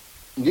it like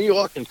New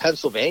York and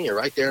Pennsylvania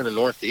right there in the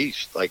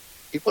Northeast, like,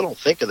 people don't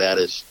think of that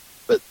as,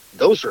 but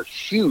those are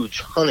huge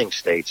hunting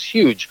states,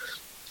 huge.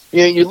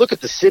 You know, you look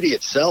at the city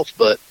itself,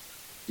 but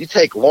you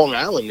take Long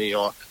Island, New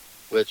York,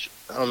 which,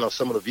 I don't know,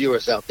 some of the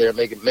viewers out there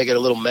may get a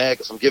little mad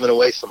because I'm giving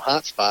away some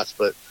hot spots,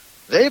 but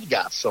they've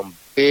got some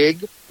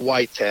big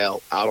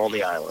whitetail out on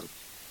the island.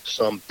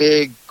 Some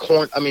big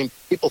corn. I mean,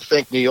 people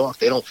think New York,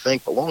 they don't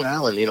think, but Long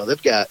Island, you know,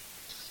 they've got,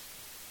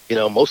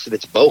 most of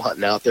it's bow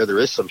hunting out there. There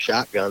is some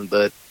shotgun,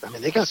 but I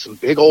mean, they got some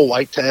big old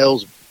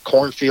whitetails,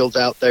 cornfields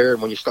out there.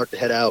 And when you start to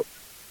head out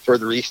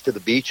further east to the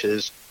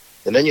beaches,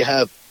 and then you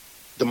have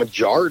the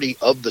majority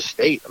of the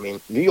state. I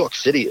mean, New York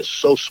City is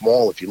so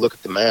small. If you look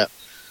at the map,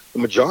 the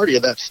majority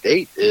of that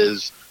state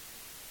is,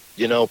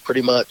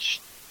 pretty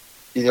much,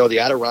 the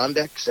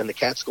Adirondacks and the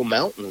Catskill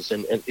Mountains,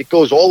 and it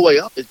goes all the way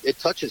up. It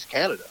touches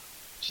Canada.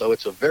 So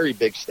it's a very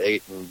big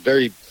state and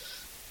very,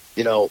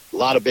 a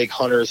lot of big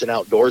hunters and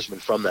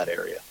outdoorsmen from that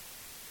area.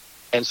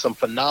 And some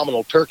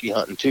phenomenal turkey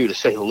hunting, too, to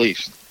say the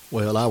least.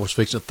 Well, I was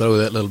fixing to throw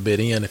that little bit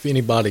in. If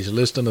anybody's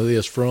listening to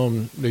this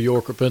from New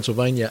York or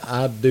Pennsylvania,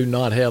 I do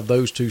not have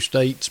those two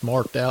states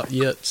marked out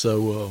yet.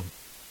 So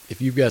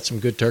if you've got some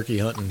good turkey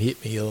hunting,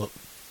 hit me up.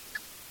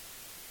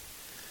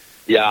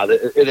 Yeah,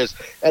 it is.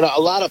 And a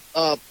lot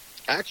of,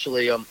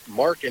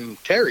 Mark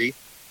and Terry,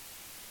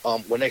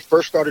 when they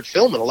first started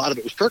filming, a lot of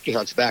it was turkey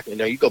hunts back.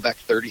 You go back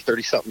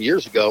 30-something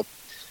years ago.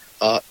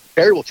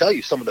 Terry will tell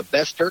you some of the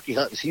best turkey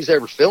huntings he's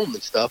ever filmed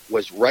and stuff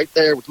was right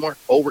there with Mark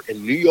over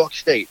in New York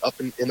State, up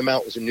in the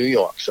mountains in New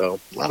York.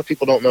 So a lot of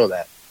people don't know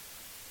that.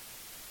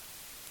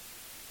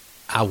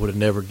 I would have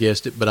never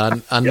guessed it,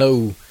 but I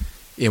know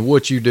in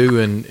what you do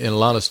and a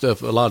lot of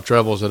stuff, a lot of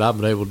travels that I've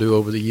been able to do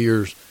over the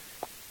years,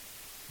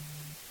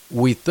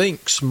 we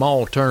think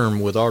small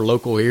term with our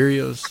local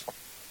areas,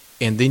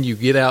 and then you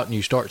get out and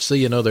you start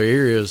seeing other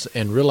areas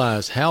and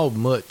realize how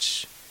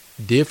much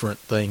different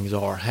things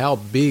are, how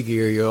big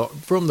area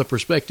from the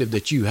perspective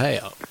that you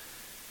have.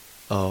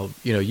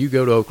 You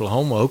go to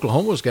Oklahoma.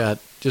 Oklahoma's got,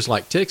 just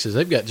like Texas,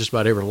 they've got just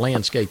about every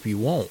landscape you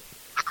want.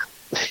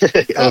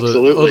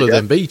 Absolutely, other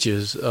than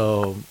beaches.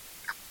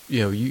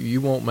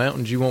 You want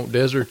mountains, you want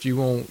deserts, you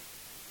want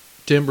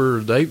timber.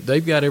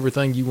 They've got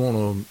everything you want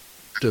them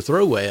to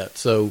throw at.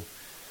 So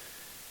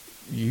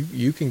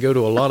you can go to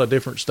a lot of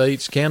different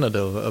states.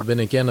 Canada, I've been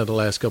in Canada the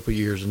last couple of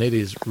years, and it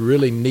is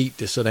really neat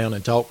to sit down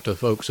and talk to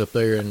folks up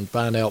there and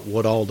find out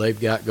what all they've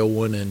got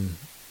going, and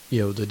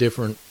the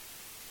different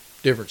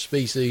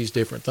species,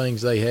 different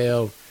things they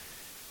have.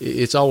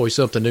 It's always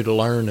something new to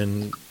learn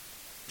and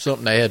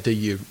something to add to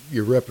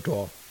your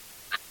repertoire.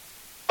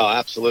 Oh,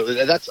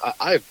 absolutely.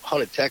 I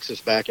hunted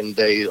Texas back in the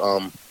day,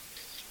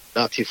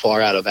 not too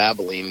far out of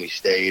Abilene. We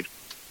stayed.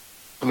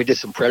 And we did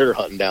some predator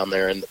hunting down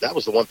there, and that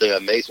was the one thing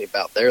that amazed me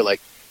about there. Like,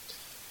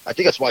 I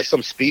think that's why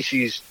some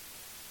species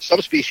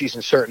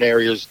in certain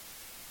areas,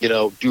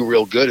 do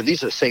real good. And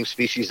these are the same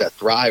species that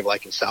thrive,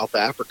 like in South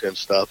Africa and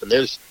stuff. And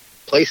there's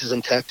places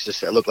in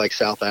Texas that look like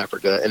South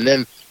Africa. And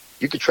then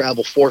you could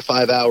travel 4 or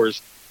 5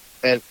 hours,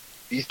 and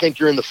you think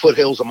you're in the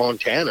foothills of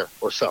Montana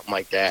or something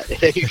like that. And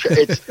then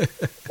it's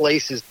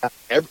places,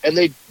 and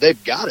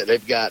they've got it.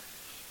 They've got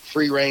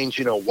free range,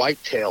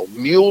 whitetail,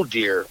 mule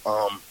deer.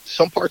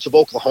 Some parts of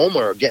Oklahoma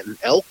are getting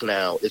elk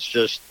now. It's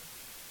just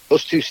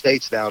those two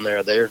states down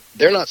there, they're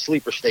not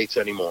sleeper states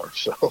anymore.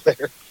 So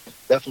they're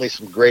definitely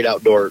some great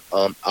outdoor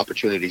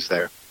opportunities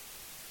there.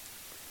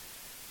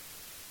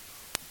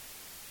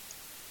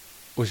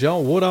 Well,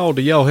 y'all, what all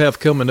do y'all have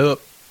coming up?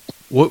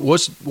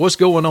 What's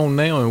going on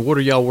now, and what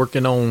are y'all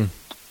working on?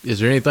 Is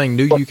there anything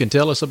new you can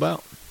tell us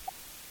about?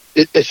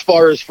 As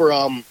far as for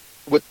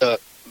with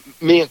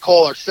me and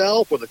Cole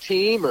ourselves, or the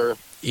team, or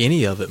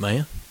any of it,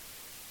 man.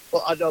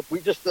 Well, I know we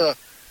just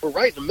we're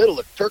right in the middle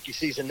of turkey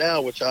season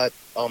now, which I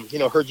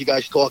heard you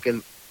guys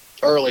talking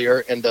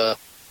earlier, and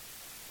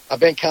I've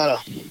been kind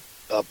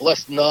of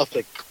blessed enough.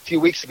 Like a few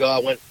weeks ago, I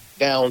went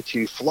down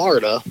to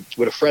Florida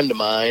with a friend of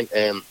mine,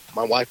 and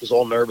my wife was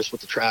all nervous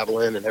with the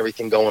traveling and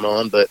everything going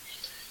on, but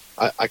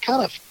I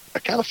kind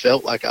of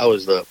felt like I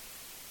was the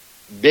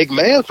big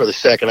man for the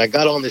second. I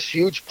got on this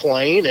huge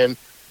plane, and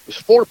there's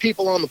 4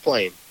 people on the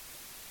plane.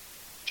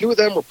 2 of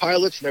them were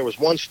pilots, and there was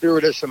 1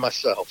 stewardess and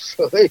myself.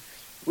 So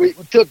we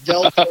took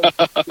Delta.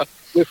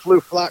 We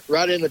flew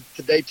right into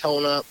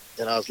Daytona,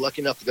 and I was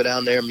lucky enough to go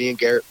down there. Me and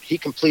Garrett, he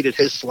completed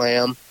his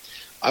slam.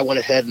 I went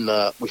ahead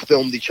and we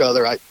filmed each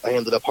other. I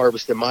ended up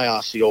harvesting my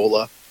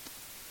Osceola.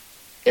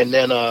 And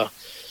then,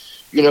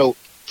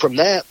 from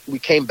that, we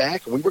came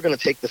back, and we were going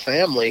to take the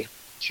family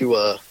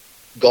to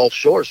Gulf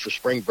Shores for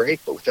spring break.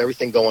 But with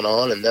everything going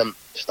on and them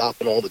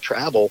stopping all the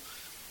travel,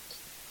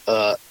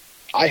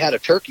 I had a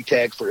turkey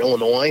tag for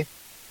Illinois.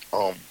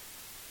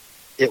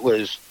 It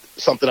was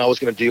something I was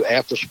going to do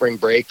after spring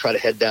break, try to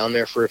head down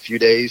there for a few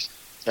days.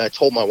 And I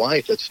told my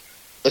wife, let's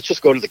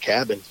just go to the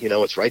cabin.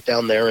 It's right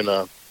down there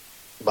in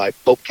by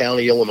Pope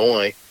County,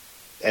 Illinois,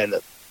 and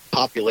the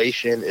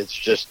population, it's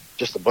just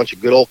a bunch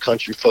of good old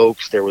country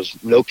folks. There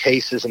was no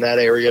cases in that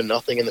area,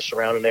 nothing in the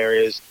surrounding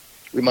areas.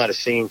 We might have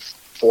seen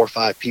 4 or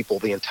 5 people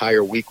the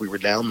entire week we were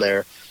down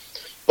there.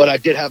 But I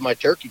did have my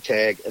turkey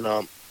tag,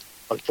 and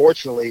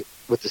unfortunately,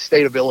 with the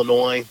state of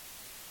Illinois,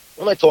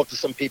 when I talk to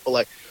some people,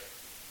 like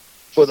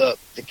for the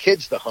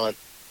kids to hunt,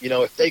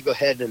 if they go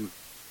ahead and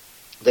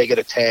they get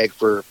a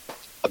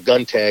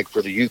gun tag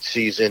for the youth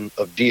season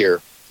of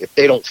deer, if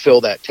they don't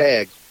fill that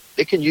tag,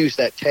 they can use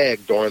that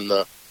tag during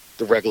the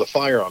regular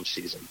firearm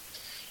season.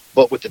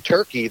 But with the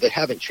turkey, they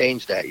haven't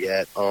changed that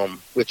yet,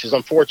 which is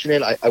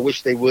unfortunate. I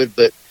wish they would,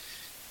 but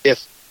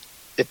if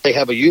if they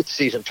have a youth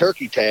season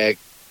turkey tag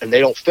and they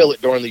don't fill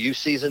it during the youth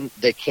season,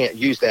 they can't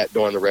use that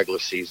during the regular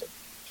season.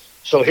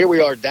 So here we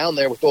are down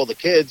there with all the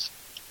kids.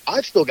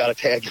 I've still got a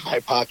tag in my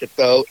pocket,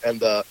 though, and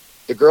the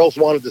girls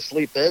wanted to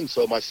sleep in,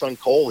 so my son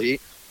Cole,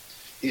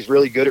 he's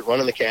really good at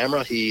running the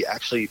camera. He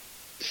actually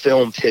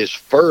filmed his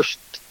first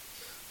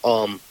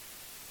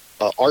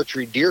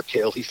archery deer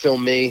kill. He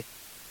filmed me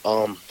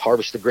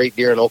harvest a great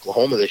deer in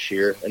Oklahoma this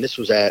year, and this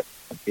was at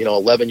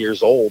 11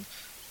 years old.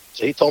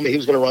 So he told me he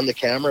was going to run the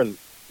camera, and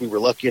we were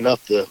lucky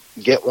enough to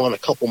get one a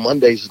couple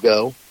Mondays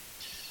ago.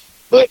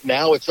 But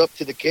now it's up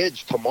to the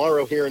kids.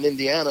 Tomorrow here in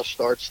Indiana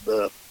starts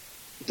the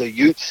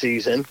youth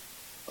season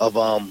of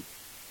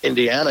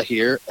Indiana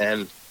here,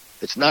 and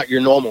it's not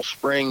your normal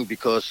spring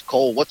because,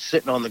 Cole, what's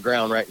sitting on the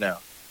ground right now?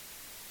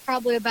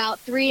 Probably about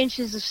 3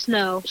 inches of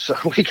snow. So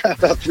we got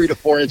about 3 to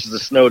 4 inches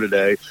of snow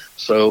today.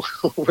 So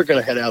we're going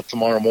to head out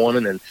tomorrow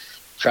morning and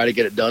try to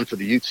get it done for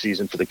the youth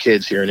season for the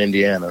kids here in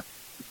Indiana.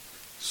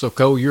 So,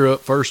 Cole, you're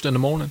up first in the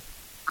morning?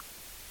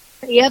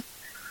 Yep.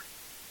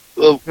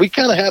 Well, we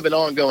kind of have an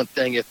ongoing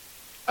thing. If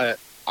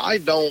I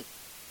don't,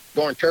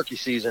 during turkey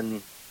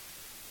season,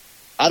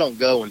 I don't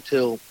go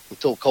until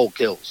Cole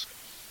kills.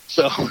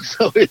 So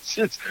it's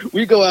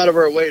we go out of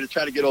our way to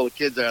try to get all the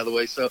kids out of the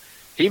way. So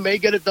he may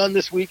get it done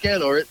this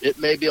weekend, or it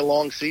may be a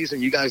long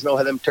season. You guys know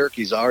how them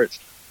turkeys are. It's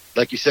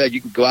like you said,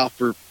 you can go out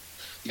for,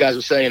 you guys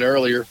were saying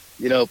earlier,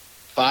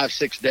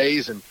 5-6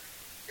 days and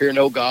hear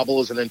no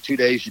gobbles, and then 2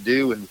 days you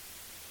do. And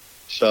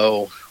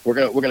so we're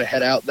gonna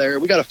head out there.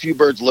 We got a few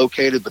birds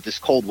located, but this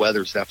cold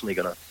weather is definitely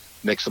gonna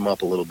mix them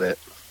up a little bit.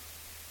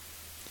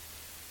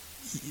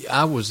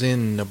 I was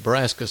in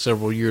Nebraska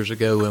several years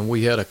ago, and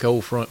we had a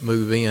cold front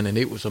move in, and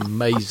it was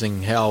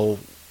amazing how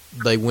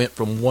they went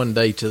from one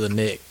day to the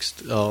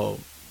next. When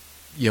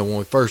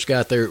we first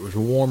got there, it was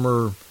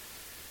warmer,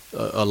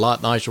 a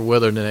lot nicer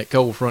weather, and then that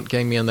cold front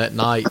came in that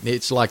night, and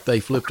it's like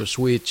they flipped a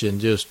switch and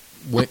just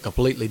went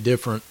completely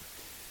different.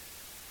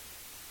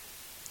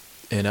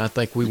 And I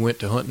think we went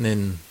to hunting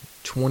in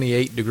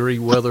 28-degree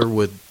weather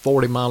with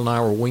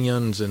 40-mile-an-hour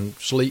winds and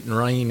sleet and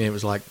rain. And it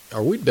was like,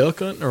 are we duck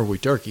hunting or are we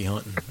turkey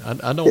hunting?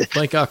 I don't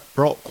think I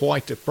brought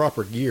quite the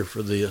proper gear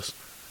for this.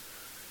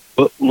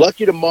 But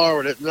lucky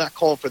tomorrow, it's not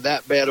calling for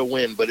that bad a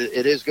wind, but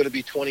it is going to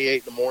be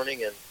 28 in the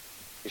morning, and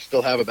we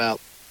still have about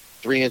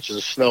 3 inches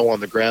of snow on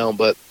the ground,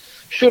 but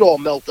should all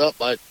melt up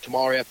by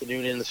tomorrow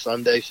afternoon into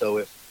Sunday. So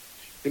if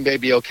it may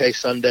be okay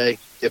Sunday.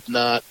 If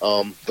not,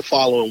 the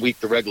following week,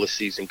 the regular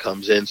season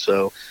comes in.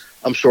 So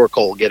I'm sure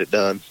Cole will get it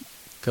done.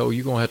 Cole,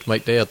 you're going to have to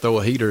make Dad throw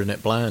a heater in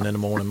that blind in the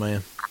morning,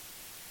 man.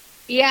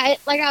 Yeah,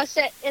 like I was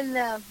saying in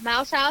the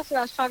mouse house that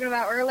I was talking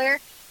about earlier,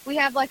 we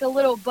have like a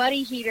little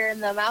buddy heater in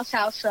the mouse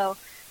house, so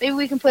maybe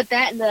we can put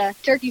that in the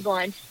turkey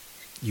blind.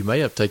 You may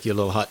have to take you a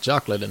little hot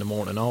chocolate in the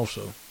morning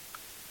also.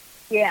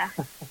 Yeah.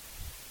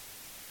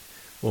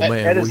 Well,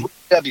 man, that is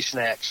heavy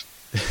snacks.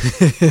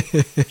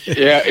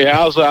 Yeah.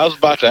 I was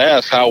about to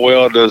ask, how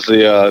well does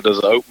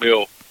the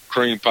oatmeal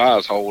cream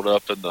pies hold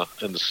up in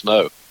the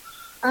snow?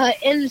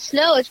 In the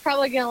snow, it's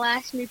probably going to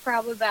last me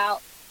probably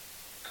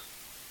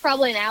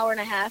an hour and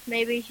a half,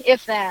 maybe,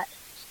 if that.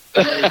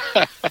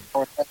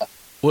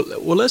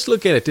 Well, let's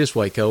look at it this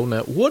way, Cole.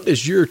 Now, what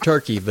does your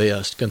turkey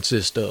vest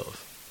consist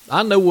of?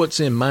 I know what's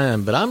in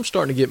mine, but I'm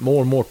starting to get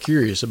more and more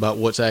curious about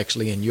what's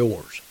actually in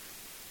yours.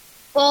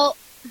 Well,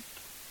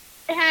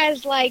 it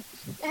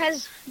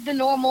has the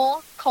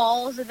normal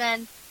calls, and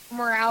then when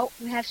we're out,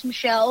 we have some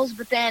shells,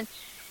 but then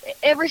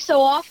every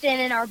so often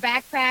in our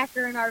backpack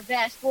or in our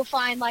vest, we'll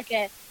find like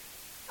an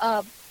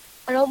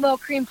oatmeal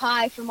cream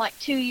pie from like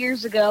 2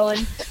 years ago,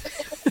 and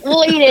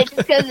we'll eat it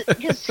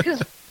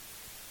because.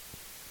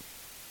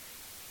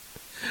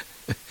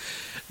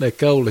 Now,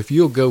 Cole, if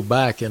you'll go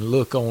back and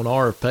look on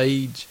our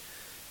page,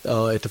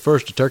 at the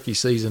first of turkey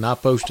season, I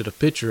posted a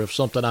picture of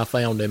something I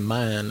found in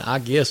mine. I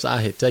guess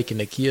I had taken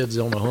the kids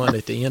on a hunt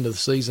at the end of the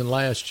season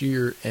last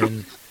year,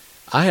 and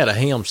I had a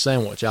ham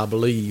sandwich, I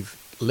believe,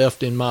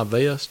 left in my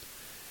vest.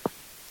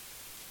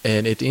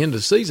 And at the end of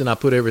the season, I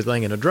put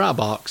everything in a dry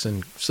box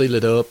and sealed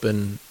it up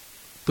and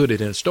put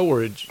it in a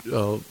storage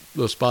little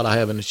spot I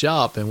have in the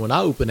shop. And when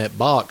I opened that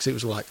box, it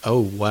was like,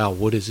 oh, wow,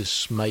 what is this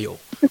smell?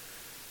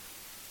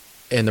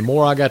 And the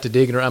more I got to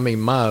digging around, I mean,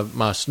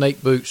 my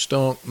snake boot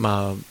stunk,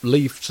 my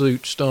leaf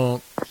suit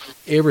stunk,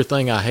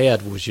 everything I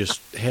had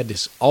had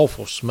this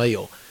awful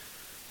smell.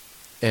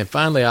 And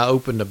finally, I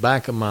opened the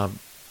back of my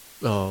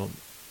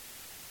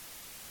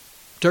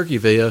turkey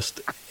vest,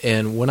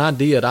 and when I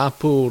did, I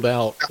pulled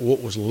out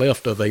what was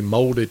left of a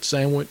molded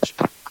sandwich.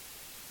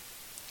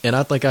 And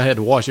I think I had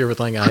to wash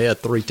everything I had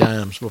 3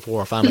 times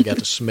before I finally got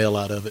the smell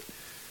out of it.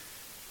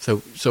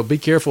 So be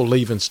careful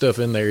leaving stuff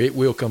in there. It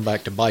will come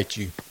back to bite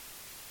you.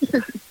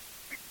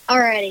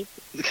 Alrighty.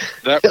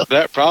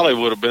 That probably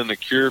would have been the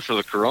cure for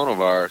the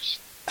coronavirus.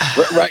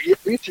 Right.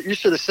 You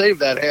should have saved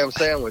that ham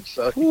sandwich.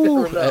 So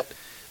you never know.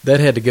 That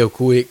had to go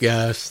quick,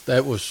 guys.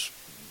 That was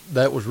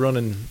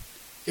running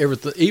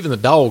everything. Even the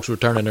dogs were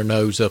turning their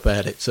nose up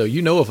at it. So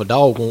you know if a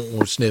dog won't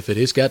want to sniff it,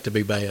 it's got to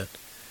be bad.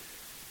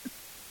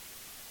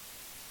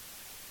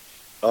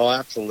 Oh,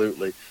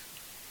 absolutely.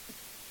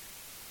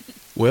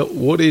 Well,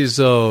 what is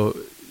so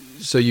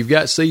you've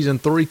got season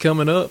 3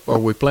 coming up? Are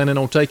we planning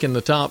on taking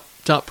the top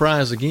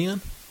prize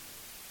again?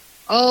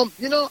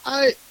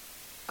 I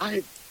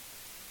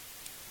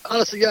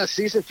honestly, yeah,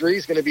 season 3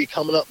 is going to be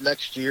coming up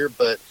next year,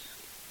 but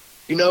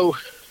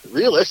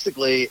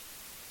realistically,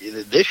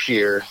 this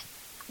year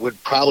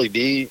would probably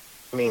be,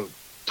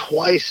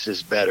 twice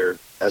as better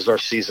as our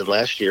season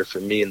last year for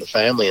me and the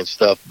family and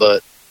stuff.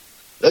 But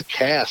the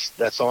cast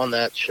that's on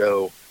that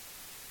show,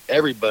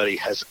 everybody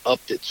has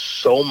upped it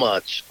so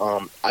much.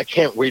 I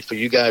can't wait for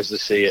you guys to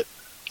see it.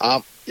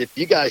 If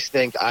you guys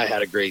think I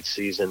had a great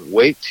season,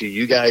 wait till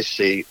you guys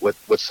see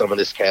what some of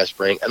this cast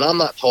bring. And I'm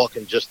not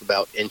talking just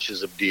about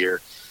inches of deer.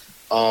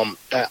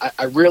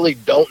 I really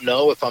don't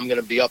know if I'm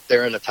going to be up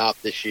there in the top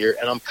this year,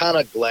 and I'm kind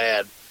of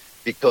glad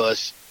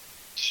because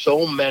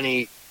so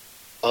many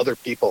other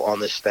people on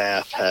the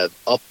staff have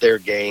upped their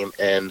game,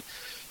 and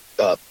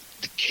the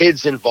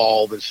kids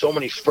involved, and so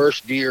many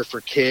first deer for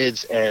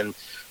kids, and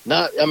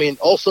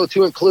also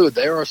to include,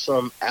 there are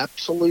some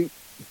absolute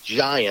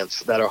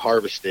giants that are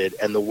harvested,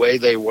 and the way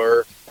they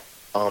were,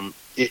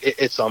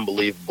 it's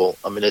unbelievable.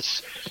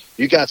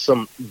 You got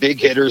some big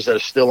hitters that are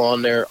still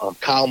on there.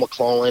 Kyle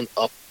McClellan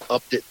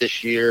upped it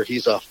this year.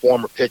 He's a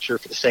former pitcher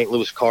for the St.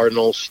 Louis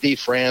Cardinals. Steve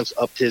France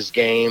upped his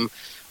game.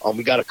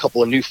 We got a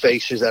couple of new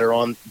faces that are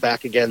on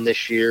back again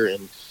this year,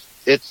 and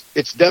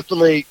it's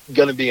definitely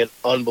going to be an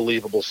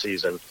unbelievable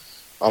season.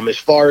 As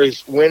far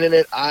as winning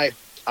it, I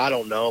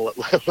don't know.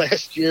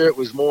 Last year it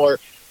was more,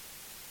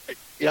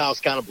 I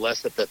was kind of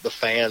blessed that the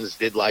fans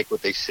did like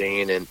what they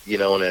seen, and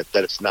and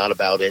that it's not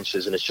about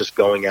inches and it's just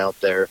going out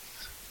there.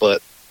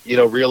 But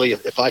really,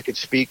 if I could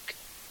speak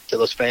to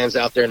those fans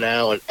out there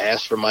now and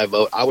ask for my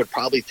vote, I would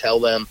probably tell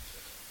them,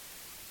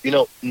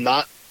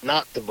 not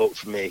to vote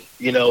for me.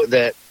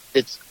 That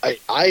it's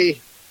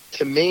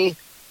to me,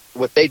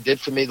 what they did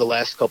for me the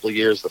last couple of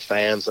years, the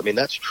fans,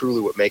 that's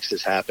truly what makes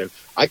this happen.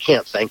 I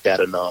can't thank that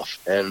enough.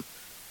 And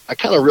I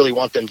kind of really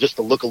want them just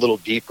to look a little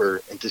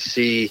deeper and to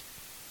see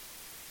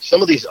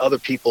some of these other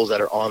people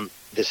that are on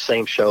this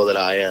same show that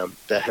I am,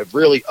 that have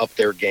really upped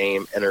their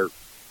game and are,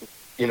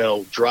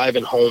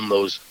 driving home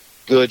those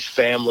good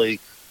family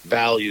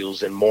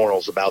values and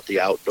morals about the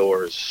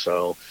outdoors.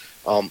 So,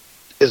 it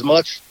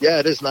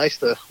is nice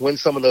to win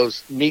some of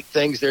those neat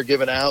things they're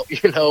giving out,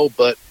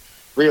 but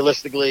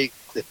realistically,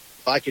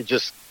 if I could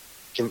just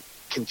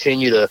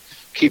continue to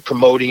keep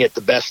promoting it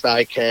the best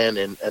I can,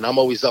 and I'm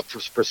always up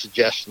for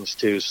suggestions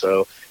too.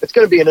 So it's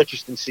going to be an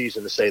interesting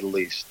season, to say the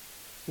least.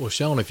 Well,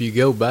 Sean, if you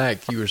go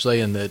back, you were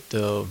saying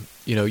that,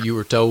 you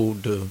were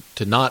told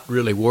to not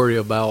really worry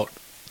about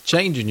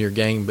changing your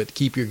game, but to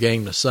keep your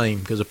game the same,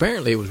 because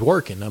apparently it was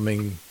working.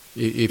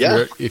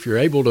 If you're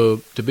able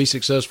to be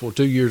successful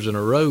 2 years in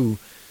a row.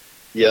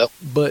 Yep.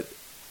 But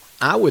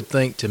I would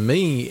think, to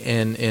me,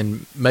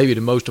 and maybe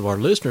to most of our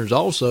listeners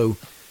also,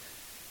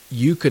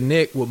 you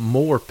connect with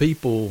more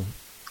people.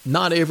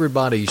 Not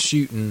everybody's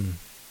shooting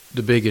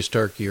the biggest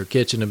turkey or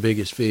catching the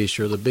biggest fish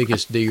or the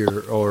biggest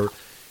deer, or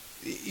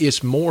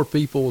it's more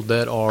people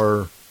that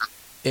are,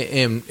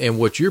 and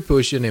what you're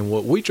pushing and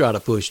what we try to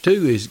push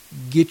too is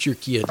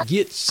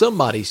get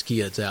somebody's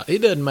kids out.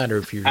 It doesn't matter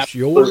if you're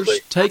yours.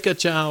 Take a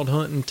child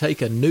hunting,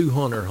 take a new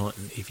hunter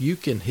hunting. If you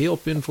can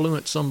help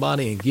influence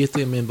somebody and get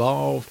them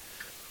involved,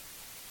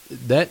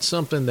 that's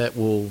something that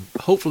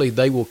hopefully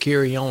they will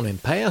carry on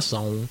and pass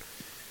on.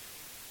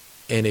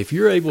 And if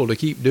you're able to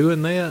keep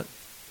doing that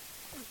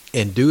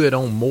and do it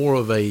on more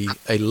of a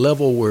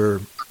level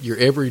where your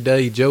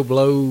everyday Joe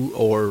Blow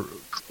or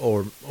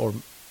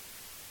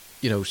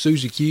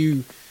Susie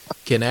Q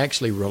can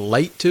actually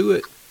relate to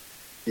it.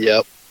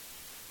 Yep.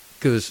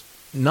 Because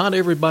not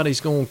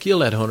everybody's going to kill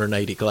that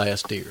 180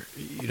 class deer.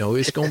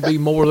 It's going to be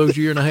more of those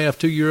 1.5,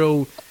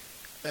 2-year-old.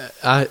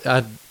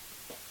 I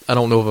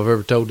don't know if I've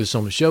ever told this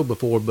on the show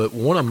before, but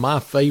one of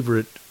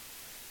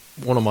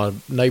my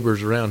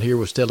neighbors around here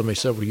was telling me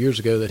several years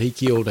ago that he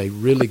killed a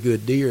really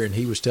good deer, and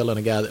he was telling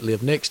a guy that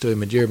lived next to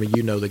him, and Jeremy,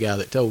 you know the guy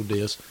that told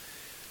this,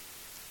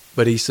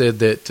 but he said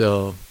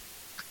that,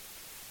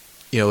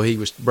 he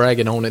was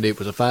bragging on it. It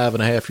was a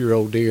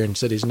 5.5-year-old deer, and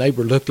said his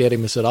neighbor looked at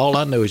him and said, "All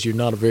I know is you're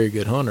not a very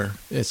good hunter."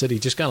 And said he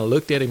just kind of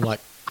looked at him like,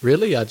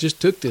 "Really? I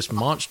just took this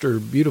monster,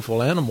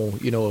 beautiful animal,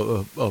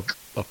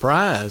 a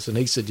prize." And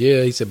he said,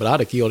 "Yeah." He said, "But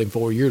I'd have killed him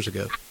 4 years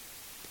ago."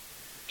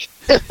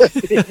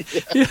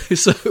 Yeah,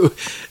 so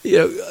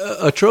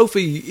a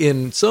trophy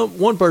in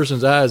one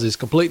person's eyes is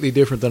completely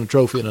different than a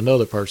trophy in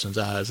another person's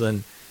eyes,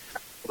 and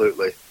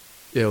absolutely,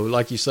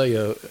 like you say,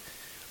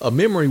 a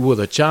memory with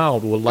a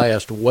child will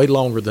last way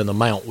longer than the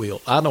mount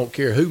will. I don't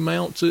care who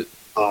mounts it.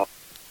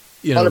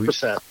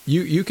 100%.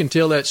 You can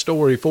tell that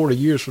story 40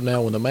 years from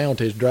now when the mount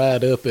has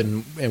dried up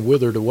and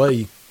withered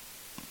away,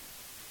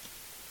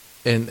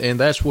 and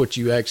that's what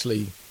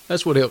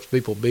that's what helps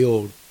people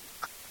build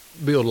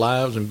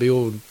lives and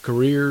build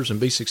careers and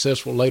be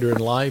successful later in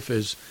life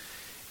is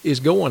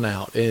going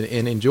out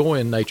and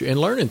enjoying nature and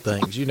learning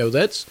things.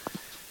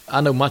 I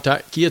know my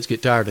kids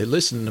get tired of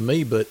listening to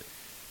me, but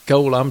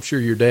Cole, I'm sure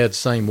your dad's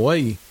the same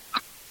way.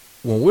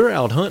 When we're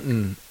out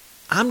hunting,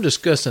 I'm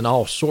discussing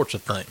all sorts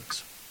of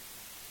things.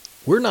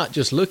 we're not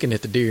just looking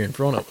at the deer in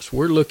front of us.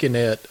 We're looking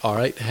at, all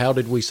right, how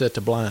did we set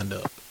the blind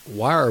up?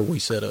 Why are we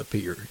set up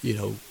here? You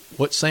know,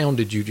 what sound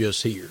did you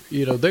just hear?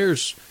 You know,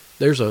 there's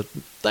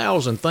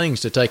 1,000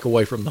 things to take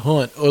away from the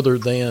hunt other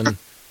than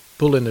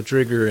pulling the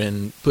trigger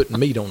and putting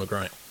meat on the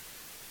ground.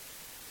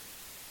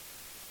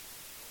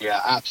 Yeah,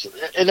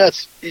 absolutely. And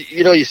that's,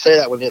 you know, you say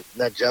that when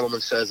that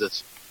gentleman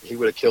says he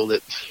would have killed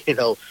it, you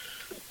know,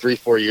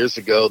 3-4 years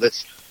ago.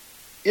 That's,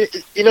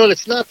 you know, and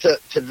it's not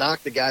to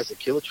knock the guys that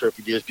kill the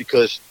trophy deers,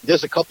 because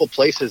there's a couple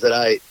places that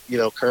I, you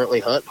know, currently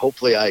hunt.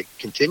 Hopefully I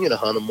continue to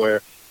hunt them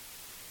where,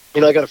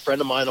 you know, I got a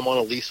friend of mine I'm on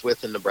a lease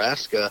with in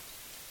Nebraska.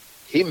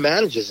 He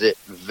manages it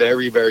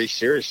very, very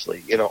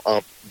seriously. You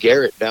know,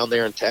 Garrett down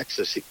there in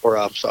Texas,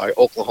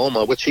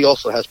 Oklahoma, which he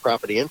also has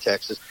property in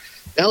Texas.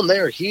 Down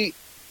there, he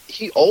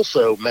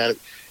also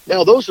manages.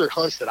 Now, those are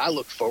hunts that I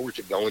look forward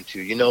to going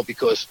to, you know,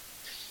 because,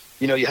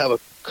 you know, you have a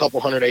couple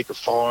 100-acre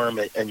farm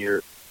and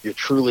you're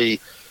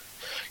truly,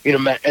 you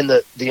know, and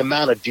the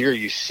amount of deer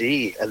you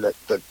see and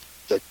the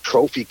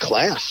trophy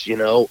class, you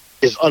know,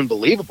 is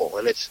unbelievable.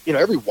 And it's, you know,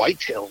 every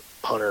whitetail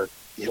hunter,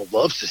 you know,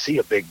 loves to see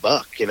a big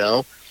buck, you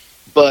know,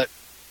 but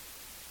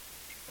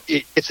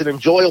it's an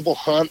enjoyable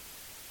hunt.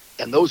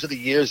 And those are the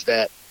years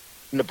that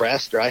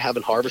Nebraska, I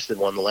haven't harvested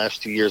one the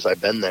last 2 years I've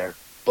been there,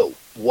 but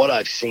what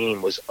I've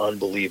seen was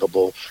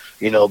unbelievable.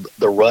 You know,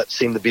 the rut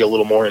seemed to be a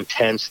little more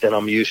intense than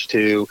I'm used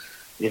to.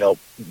 You know,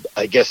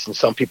 I guess in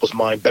some people's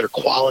mind, better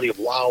quality of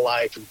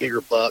wildlife and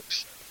bigger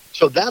bucks.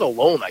 So that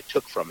alone I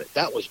took from it.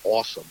 That was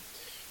awesome.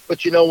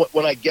 But, you know,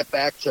 when I get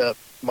back to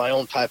my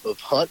own type of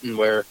hunting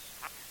where,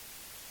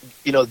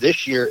 you know,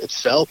 this year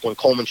itself, when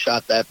Coleman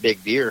shot that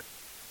big deer,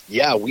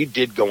 yeah, we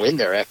did go in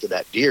there after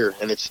that deer.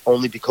 And it's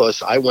only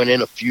because I went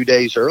in a few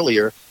days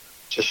earlier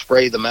to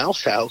spray the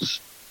mouse house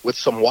with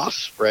some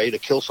wasp spray to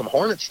kill some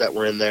hornets that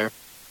were in there.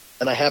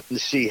 And I happened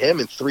to see him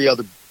and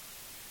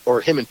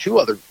him and 2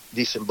 other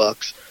decent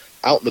bucks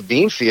out in the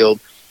bean field.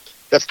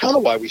 That's kind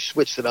of why we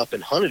switched it up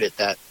and hunted it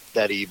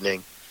that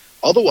evening.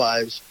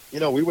 Otherwise, you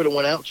know, we would have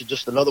went out to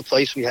just another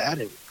place we had,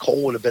 and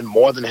Cole would have been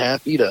more than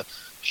happy to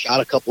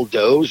shot a couple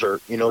does or,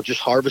 you know, just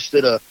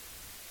harvested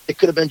it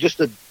could have been just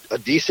a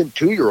decent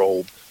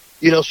 2-year-old,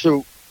 you know.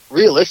 So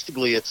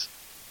realistically, it's,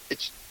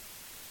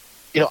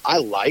 you know, I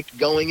like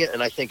going it,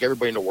 and I think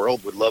everybody in the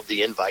world would love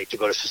the invite to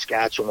go to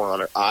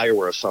Saskatchewan or Iowa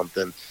or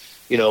something,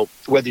 you know,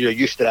 whether you're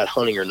used to that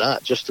hunting or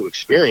not, just to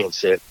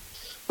experience it.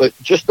 But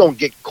just don't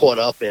get caught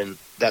up in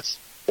that's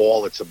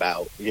all it's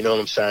about. You know what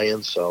I'm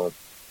saying? So.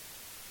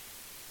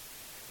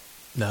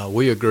 No,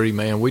 we agree,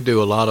 man. We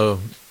do a lot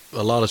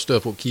of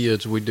stuff with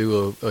kids. We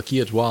do a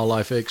kids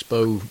wildlife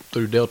expo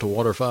through Delta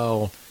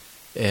Waterfowl,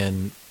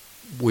 and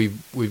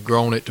we've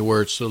grown it to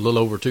where it's a little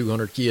over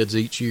 200 kids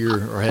each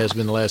year, or has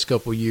been the last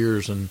couple of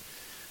years. And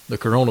the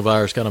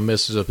coronavirus kind of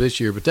messes up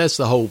this year, but that's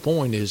the whole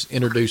point, is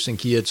introducing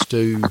kids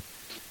to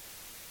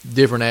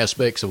different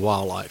aspects of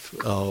wildlife.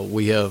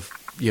 We have,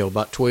 you know,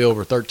 about 12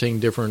 or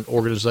 13 different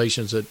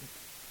organizations at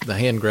the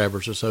Hand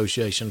Grabbers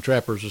Association,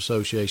 Trappers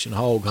Association,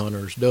 hog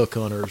hunters, duck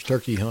hunters,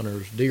 turkey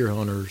hunters, deer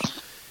hunters.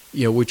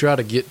 You know, we try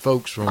to get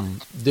folks from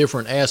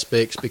different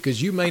aspects,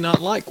 because you may not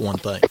like one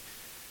thing.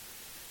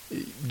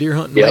 Deer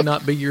hunting may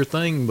not be your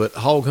thing, but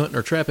hog hunting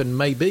or trapping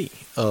may be.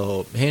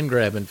 Hand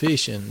grabbing,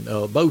 fishing,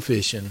 bow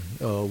fishing,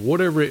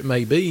 whatever it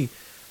may be.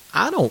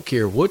 I don't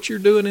care what you're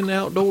doing in the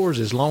outdoors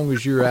as long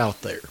as you're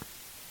out there.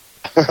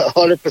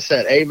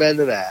 100%. Amen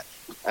to that.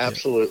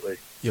 Absolutely.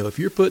 You know, if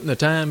you're putting the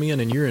time in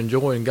and you're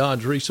enjoying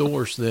God's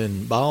resource,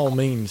 then by all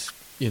means,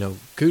 you know,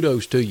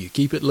 kudos to you.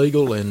 Keep it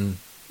legal and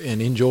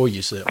enjoy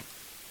yourself.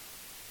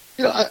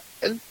 You know,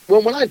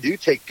 when I do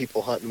take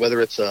people hunting,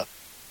 whether it's a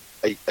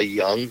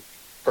young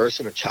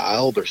person, a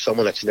child, or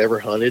someone that's never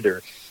hunted,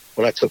 or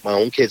when I took my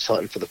own kids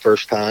hunting for the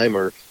first time,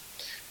 or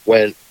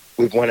when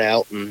we went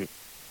out and,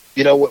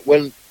 you know,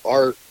 when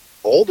our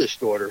oldest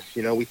daughter,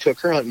 you know, we took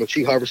her hunting when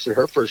she harvested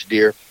her first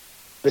deer.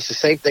 It's the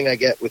same thing I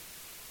get with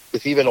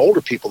even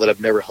older people that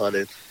have never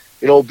hunted.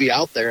 You know, we'll be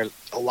out there, and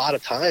a lot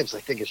of times I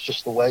think it's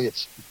just the way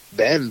it's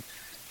been.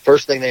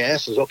 First thing they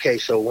ask is, okay,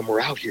 so when we're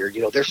out here,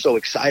 you know, they're so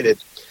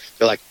excited.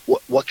 They're like,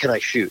 what can I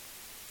shoot?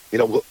 You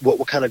know,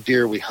 what kind of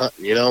deer are we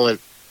hunting? You know, and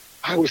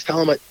I always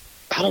tell them,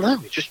 I don't know,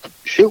 just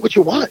shoot what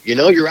you want. You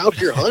know, you're out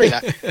here hunting.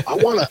 I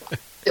want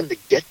them to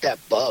get that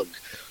bug.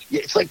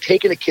 It's like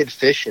taking a kid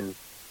fishing.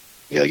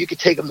 You know, you could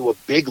take them to a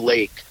big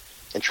lake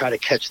and try to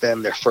catch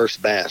them their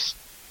first bass.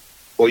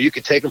 Or you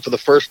could take them for the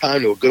first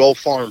time to a good old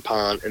farm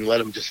pond and let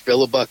them just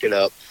fill a bucket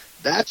up.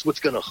 That's what's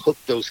going to hook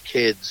those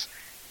kids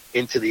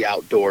into the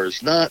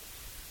outdoors. Not,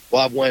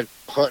 well, I went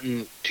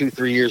hunting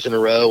 2-3 years in a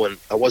row and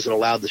I wasn't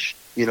allowed to,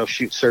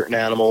 shoot certain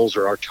animals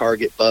or our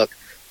target buck.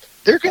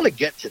 They're going to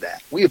get to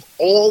that. We have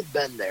all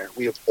been there.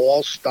 We have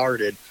all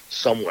started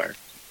somewhere,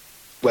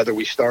 whether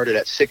we started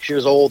at 6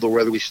 years old or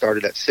whether we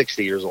started at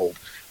 60 years old.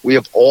 We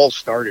have all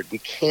started. We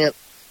can't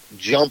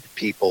jump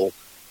people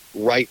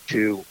right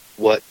to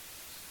what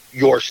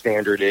your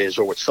standard is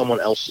or what someone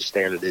else's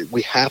standard is.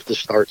 We have to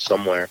start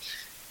somewhere.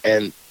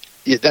 And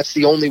that's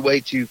the only way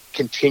to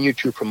continue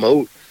to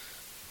promote,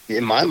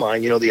 in my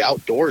mind, the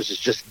outdoors is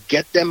just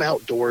get them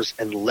outdoors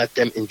and let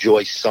them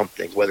enjoy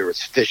something, whether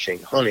it's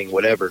fishing, hunting,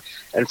 whatever.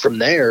 And from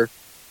there,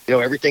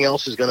 everything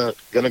else is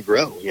gonna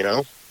grow,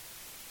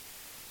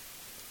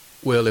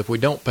 Well, if we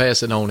don't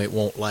pass it on, it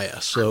won't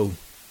last. So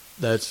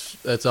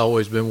that's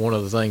always been one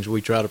of the things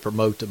we try to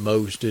promote the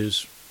most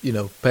is,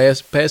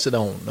 pass it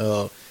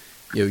on.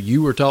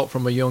 You were taught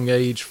from a young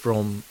age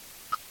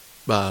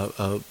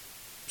by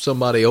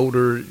somebody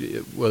older,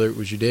 whether it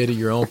was your daddy,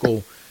 your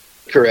uncle.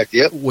 Correct,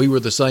 yep. We were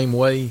the same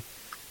way.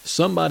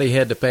 Somebody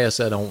had to pass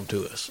that on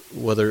to us,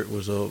 whether it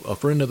was a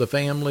friend of the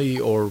family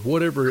or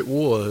whatever it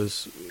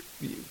was,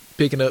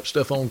 picking up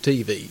stuff on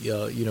TV.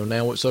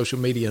 Now with social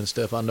media and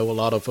stuff, I know a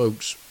lot of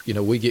folks,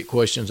 we get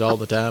questions all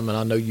the time, and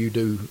I know you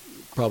do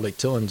probably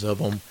tons of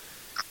them.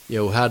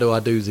 How do I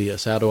do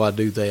this? How do I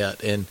do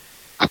that? And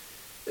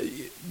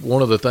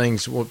one of the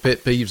things,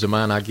 pet peeves of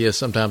mine, I guess,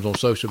 sometimes on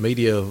social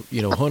media,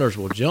 hunters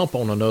will jump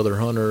on another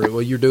hunter.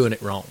 Well, you're doing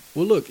it wrong.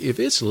 Well, look, if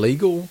it's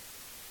legal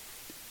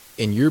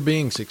and you're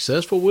being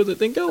successful with it,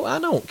 then go. I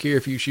don't care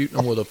if you're shooting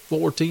them with a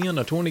 410,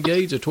 a 20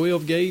 gauge, a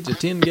 12 gauge, a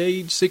 10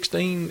 gauge,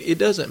 16. It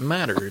doesn't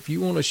matter. If you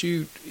want to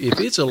shoot, if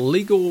it's a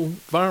legal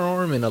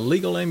firearm and a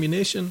legal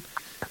ammunition,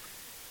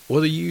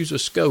 whether you use a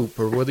scope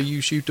or whether you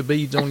shoot the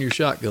beads on your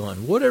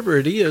shotgun, whatever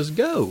it is,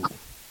 go.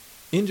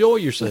 Enjoy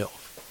yourself.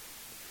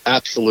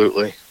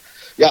 Absolutely.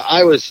 Yeah,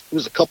 it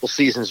was a couple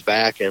seasons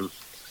back, and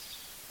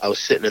I was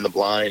sitting in the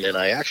blind, and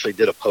I actually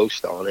did a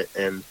post on it,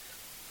 and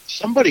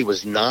somebody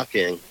was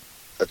knocking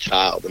a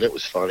child, and it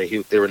was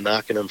funny. They were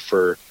knocking him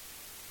for,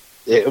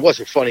 it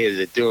wasn't funny as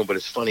they do him, but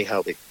it's funny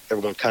how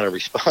everyone kind of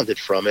responded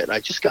from it, and I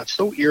just got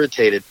so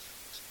irritated.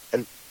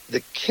 And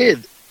the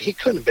kid, he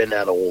couldn't have been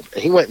that old,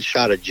 and he went and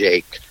shot a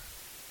Jake.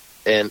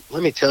 And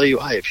let me tell you,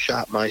 I have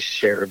shot my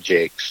share of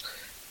Jakes.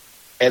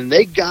 And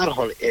they got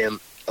on him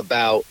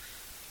about,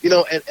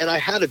 and I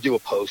had to do a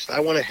post. I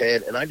went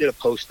ahead and I did a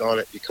post on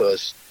it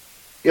because,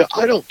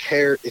 I don't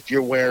care if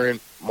you're wearing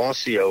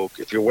Mossy Oak,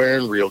 if you're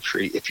wearing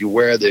Realtree, if you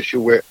wear this,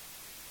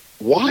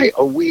 why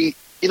are we,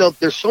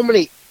 there's so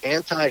many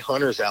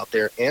anti-hunters out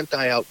there,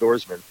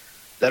 anti-outdoorsmen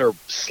that are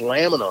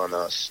slamming on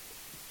us.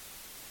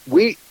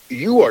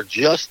 You are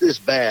just as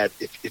bad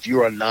if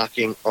you are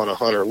knocking on a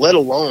hunter, let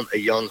alone a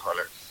young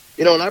hunter.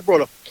 And I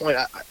brought up a point.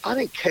 I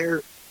didn't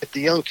care if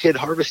the young kid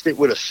harvested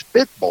with a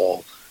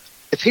spitball.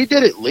 If he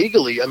did it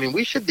legally,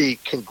 we should be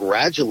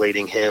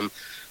congratulating him.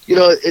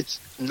 It's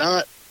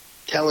not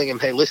telling him,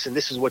 hey, listen,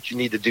 this is what you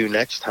need to do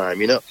next time.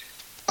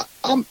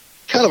 I'm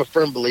kind of a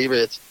firm believer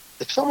that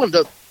if someone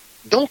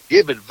don't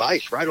give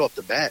advice right off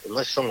the bat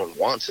unless someone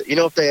wants it.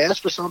 If they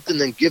ask for something,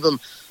 then give them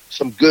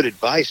some good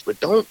advice, but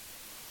don't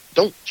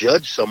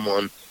judge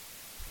someone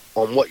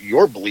on what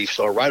your beliefs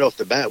are right off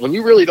the bat when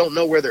you really don't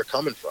know where they're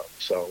coming from.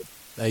 So,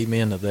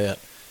 amen to that.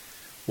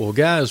 Well,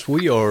 guys,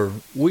 we are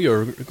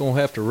going to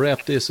have to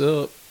wrap this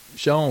up.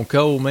 Sean,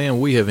 Cole, man,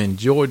 we have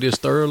enjoyed this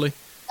thoroughly.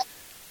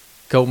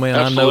 Cole, man,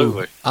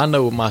 absolutely. I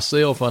know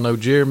myself, I know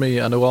Jeremy,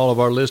 I know all of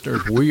our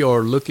listeners. We are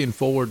looking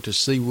forward to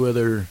see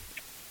whether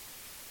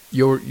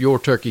your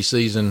turkey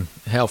season,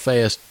 how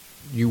fast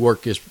you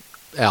work this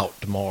out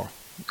tomorrow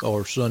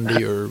or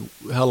Sunday, or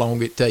how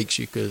long it takes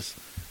you, because,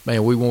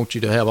 man, we want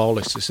you to have all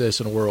the success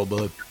in the world,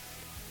 bud.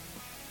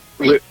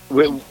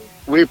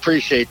 We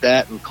appreciate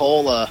that. And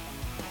Cole, I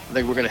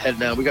think we're going to head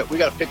now. We got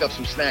to pick up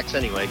some snacks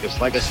anyway, because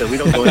like I said, we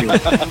don't go anywhere.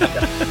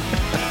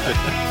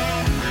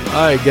 All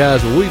right,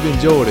 guys, well, we've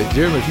enjoyed it.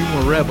 Jeremy, if you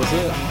want to wrap us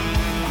up.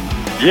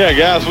 Yeah,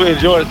 guys, we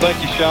enjoyed it.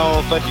 Thank you,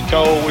 Sean. Thank you,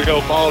 Cole. We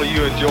hope all of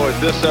you enjoyed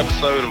this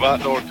episode of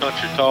Outdoor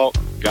Country Talk.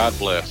 God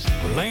bless.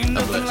 Well, ain't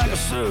nothing like a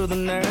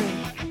southern air,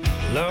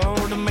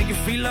 Lord, to make you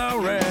feel all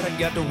right. I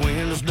got the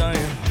windows down,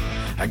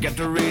 I got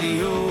the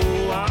radio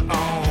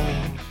on.